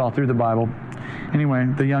roaring, it's all through the Bible. Anyway,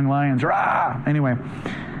 the young lions, rah! Anyway.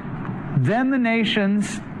 Then the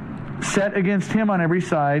nations set against him on every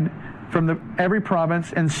side from every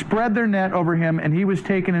province and spread their net over him, and he was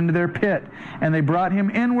taken into their pit. And they brought him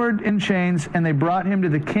inward in chains, and they brought him to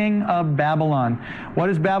the king of Babylon. What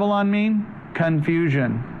does Babylon mean?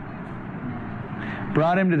 Confusion.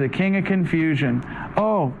 Brought him to the king of confusion.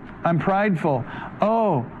 Oh, I'm prideful.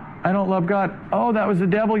 Oh, I don't love God. Oh, that was the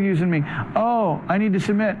devil using me. Oh, I need to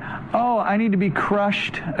submit. Oh, I need to be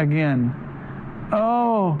crushed again.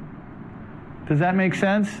 Oh, does that make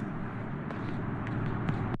sense?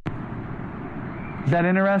 Is that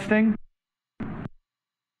interesting?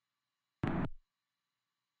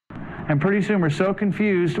 And pretty soon we're so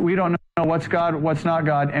confused, we don't know what's God, what's not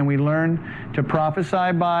God, and we learn to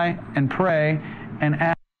prophesy by and pray and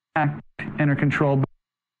act and are controlled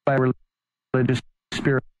by a religious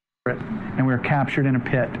spirit. And we're captured in a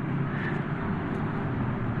pit.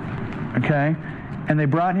 Okay? And they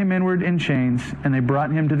brought him inward in chains, and they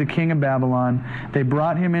brought him to the king of Babylon. They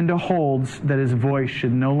brought him into holds, that his voice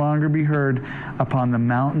should no longer be heard upon the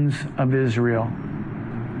mountains of Israel.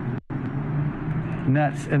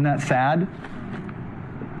 Isn't that sad?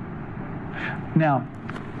 Now,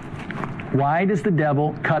 why does the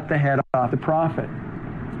devil cut the head off the prophet?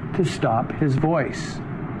 To stop his voice.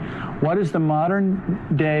 What is the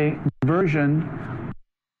modern day version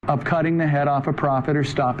of cutting the head off a prophet or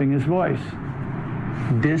stopping his voice?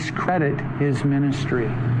 Discredit his ministry.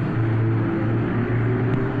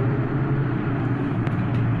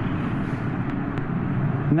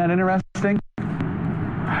 Isn't that interesting?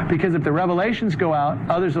 Because if the revelations go out,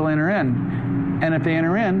 others will enter in. And if they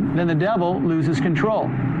enter in, then the devil loses control.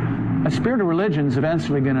 A spirit of religion is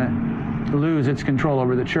eventually going to lose its control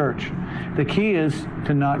over the church. The key is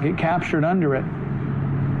to not get captured under it.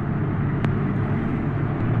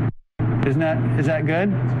 Is that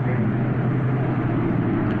good?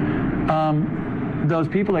 Those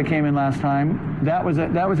people that came in last time, that was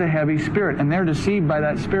a heavy spirit, and they're deceived by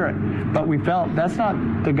that spirit. But we felt, that's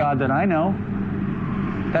not the God that I know.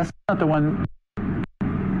 That's not the one.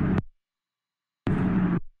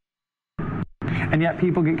 And yet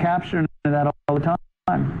people get captured into that all the time.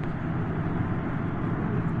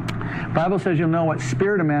 The Bible says you'll know what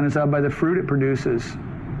spirit a man is of by the fruit it produces.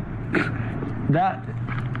 That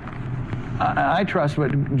I trust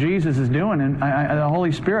what Jesus is doing, and the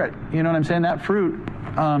Holy Spirit. You know what I'm saying? That fruit.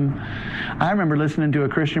 I remember listening to a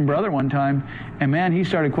Christian brother one time, and man, he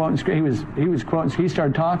started quoting. He was quoting. He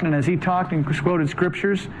started talking, and as he talked and quoted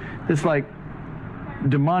scriptures, this like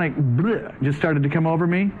demonic bleh just started to come over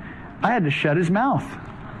me. I had to shut his mouth.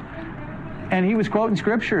 And he was quoting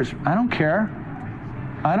scriptures. I don't care.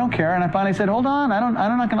 And I finally said, "Hold on. I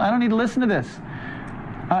don't need to listen to this."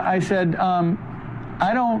 I said,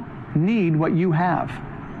 "I don't need what you have.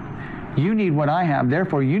 You need what I have.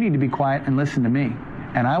 Therefore, you need to be quiet and listen to me.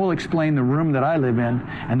 And I will explain the room that I live in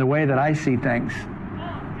and the way that I see things."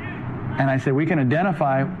 And I said, we can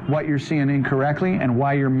identify what you're seeing incorrectly and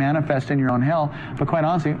why you're manifesting your own hell. But quite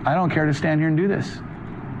honestly, I don't care to stand here and do this.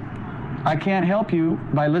 I can't help you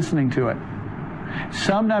by listening to it.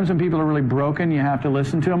 Sometimes when people are really broken, you have to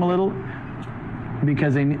listen to them a little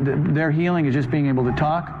because their healing is just being able to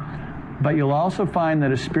talk. But you'll also find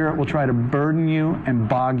that a spirit will try to burden you and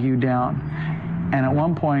bog you down. And at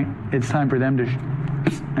one point, it's time for them to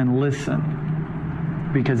and listen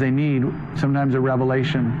because they need sometimes a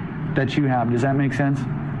revelation that you have. Does that make sense?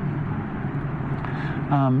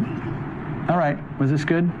 All right. Was this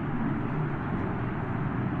good?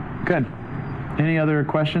 Good. Any other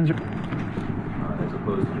questions? As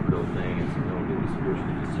opposed to the real thing, it's something that will be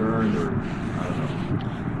spiritually discerned, or I don't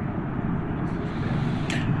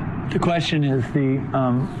know. The question is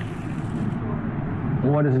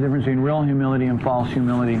what is the difference between real humility and false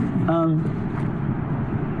humility?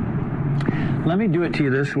 Let me do it to you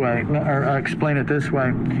this way, or explain it this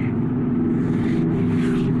way.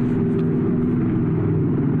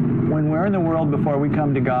 When we're in the world before we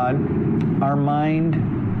come to God, our mind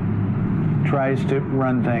tries to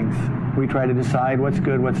run things. We try to decide what's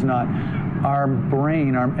good, what's not. Our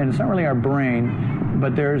brain, and it's not really our brain,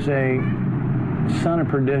 but there's a son of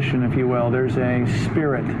perdition, if you will. There's a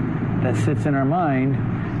spirit that sits in our mind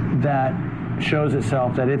that shows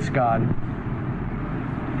itself that it's God.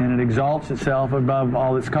 And it exalts itself above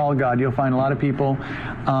all that's called God. You'll find a lot of people,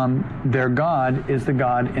 their God is the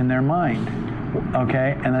God in their mind,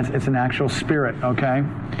 okay? And it's an actual spirit, okay?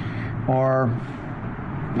 Or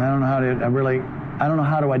I don't know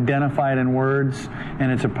how to identify it in words.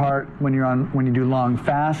 And it's a part when you do long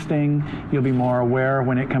fasting, you'll be more aware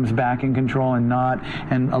when it comes back in control and not.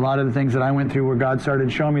 And a lot of the things that I went through where God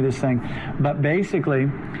started showing me this thing. But basically,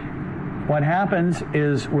 what happens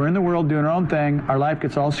is we're in the world doing our own thing. Our life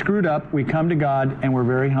gets all screwed up. We come to God and we're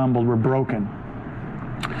very humbled. We're broken.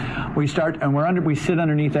 We start and we sit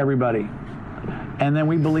underneath everybody. And then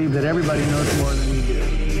we believe that everybody knows more than we do.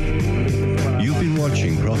 You've been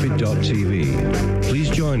watching Prophet.tv.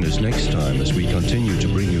 Please join us next time as we continue to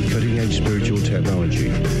bring you cutting-edge spiritual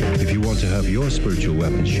technology. If you want to have your spiritual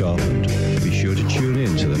weapons sharpened, be sure to tune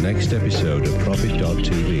in to the next episode of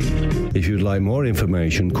Prophet.tv. If you'd like more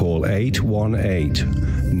information, call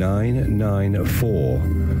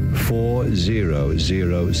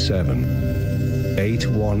 818-994-4007.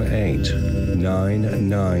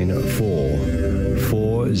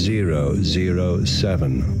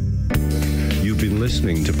 818-994-4007. You've been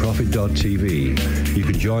listening to Prophet.tv. You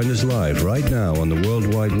can join us live right now on the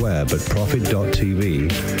World Wide Web at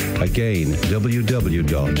Prophet.tv. Again,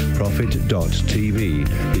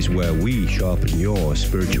 www.prophet.tv is where we sharpen your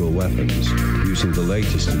spiritual weapons using the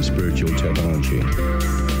latest in spiritual technology.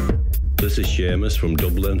 This is Seamus from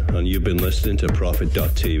Dublin, and you've been listening to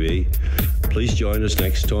Prophet.tv. Please join us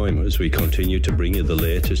next time as we continue to bring you the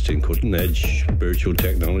latest in cutting-edge spiritual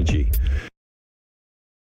technology.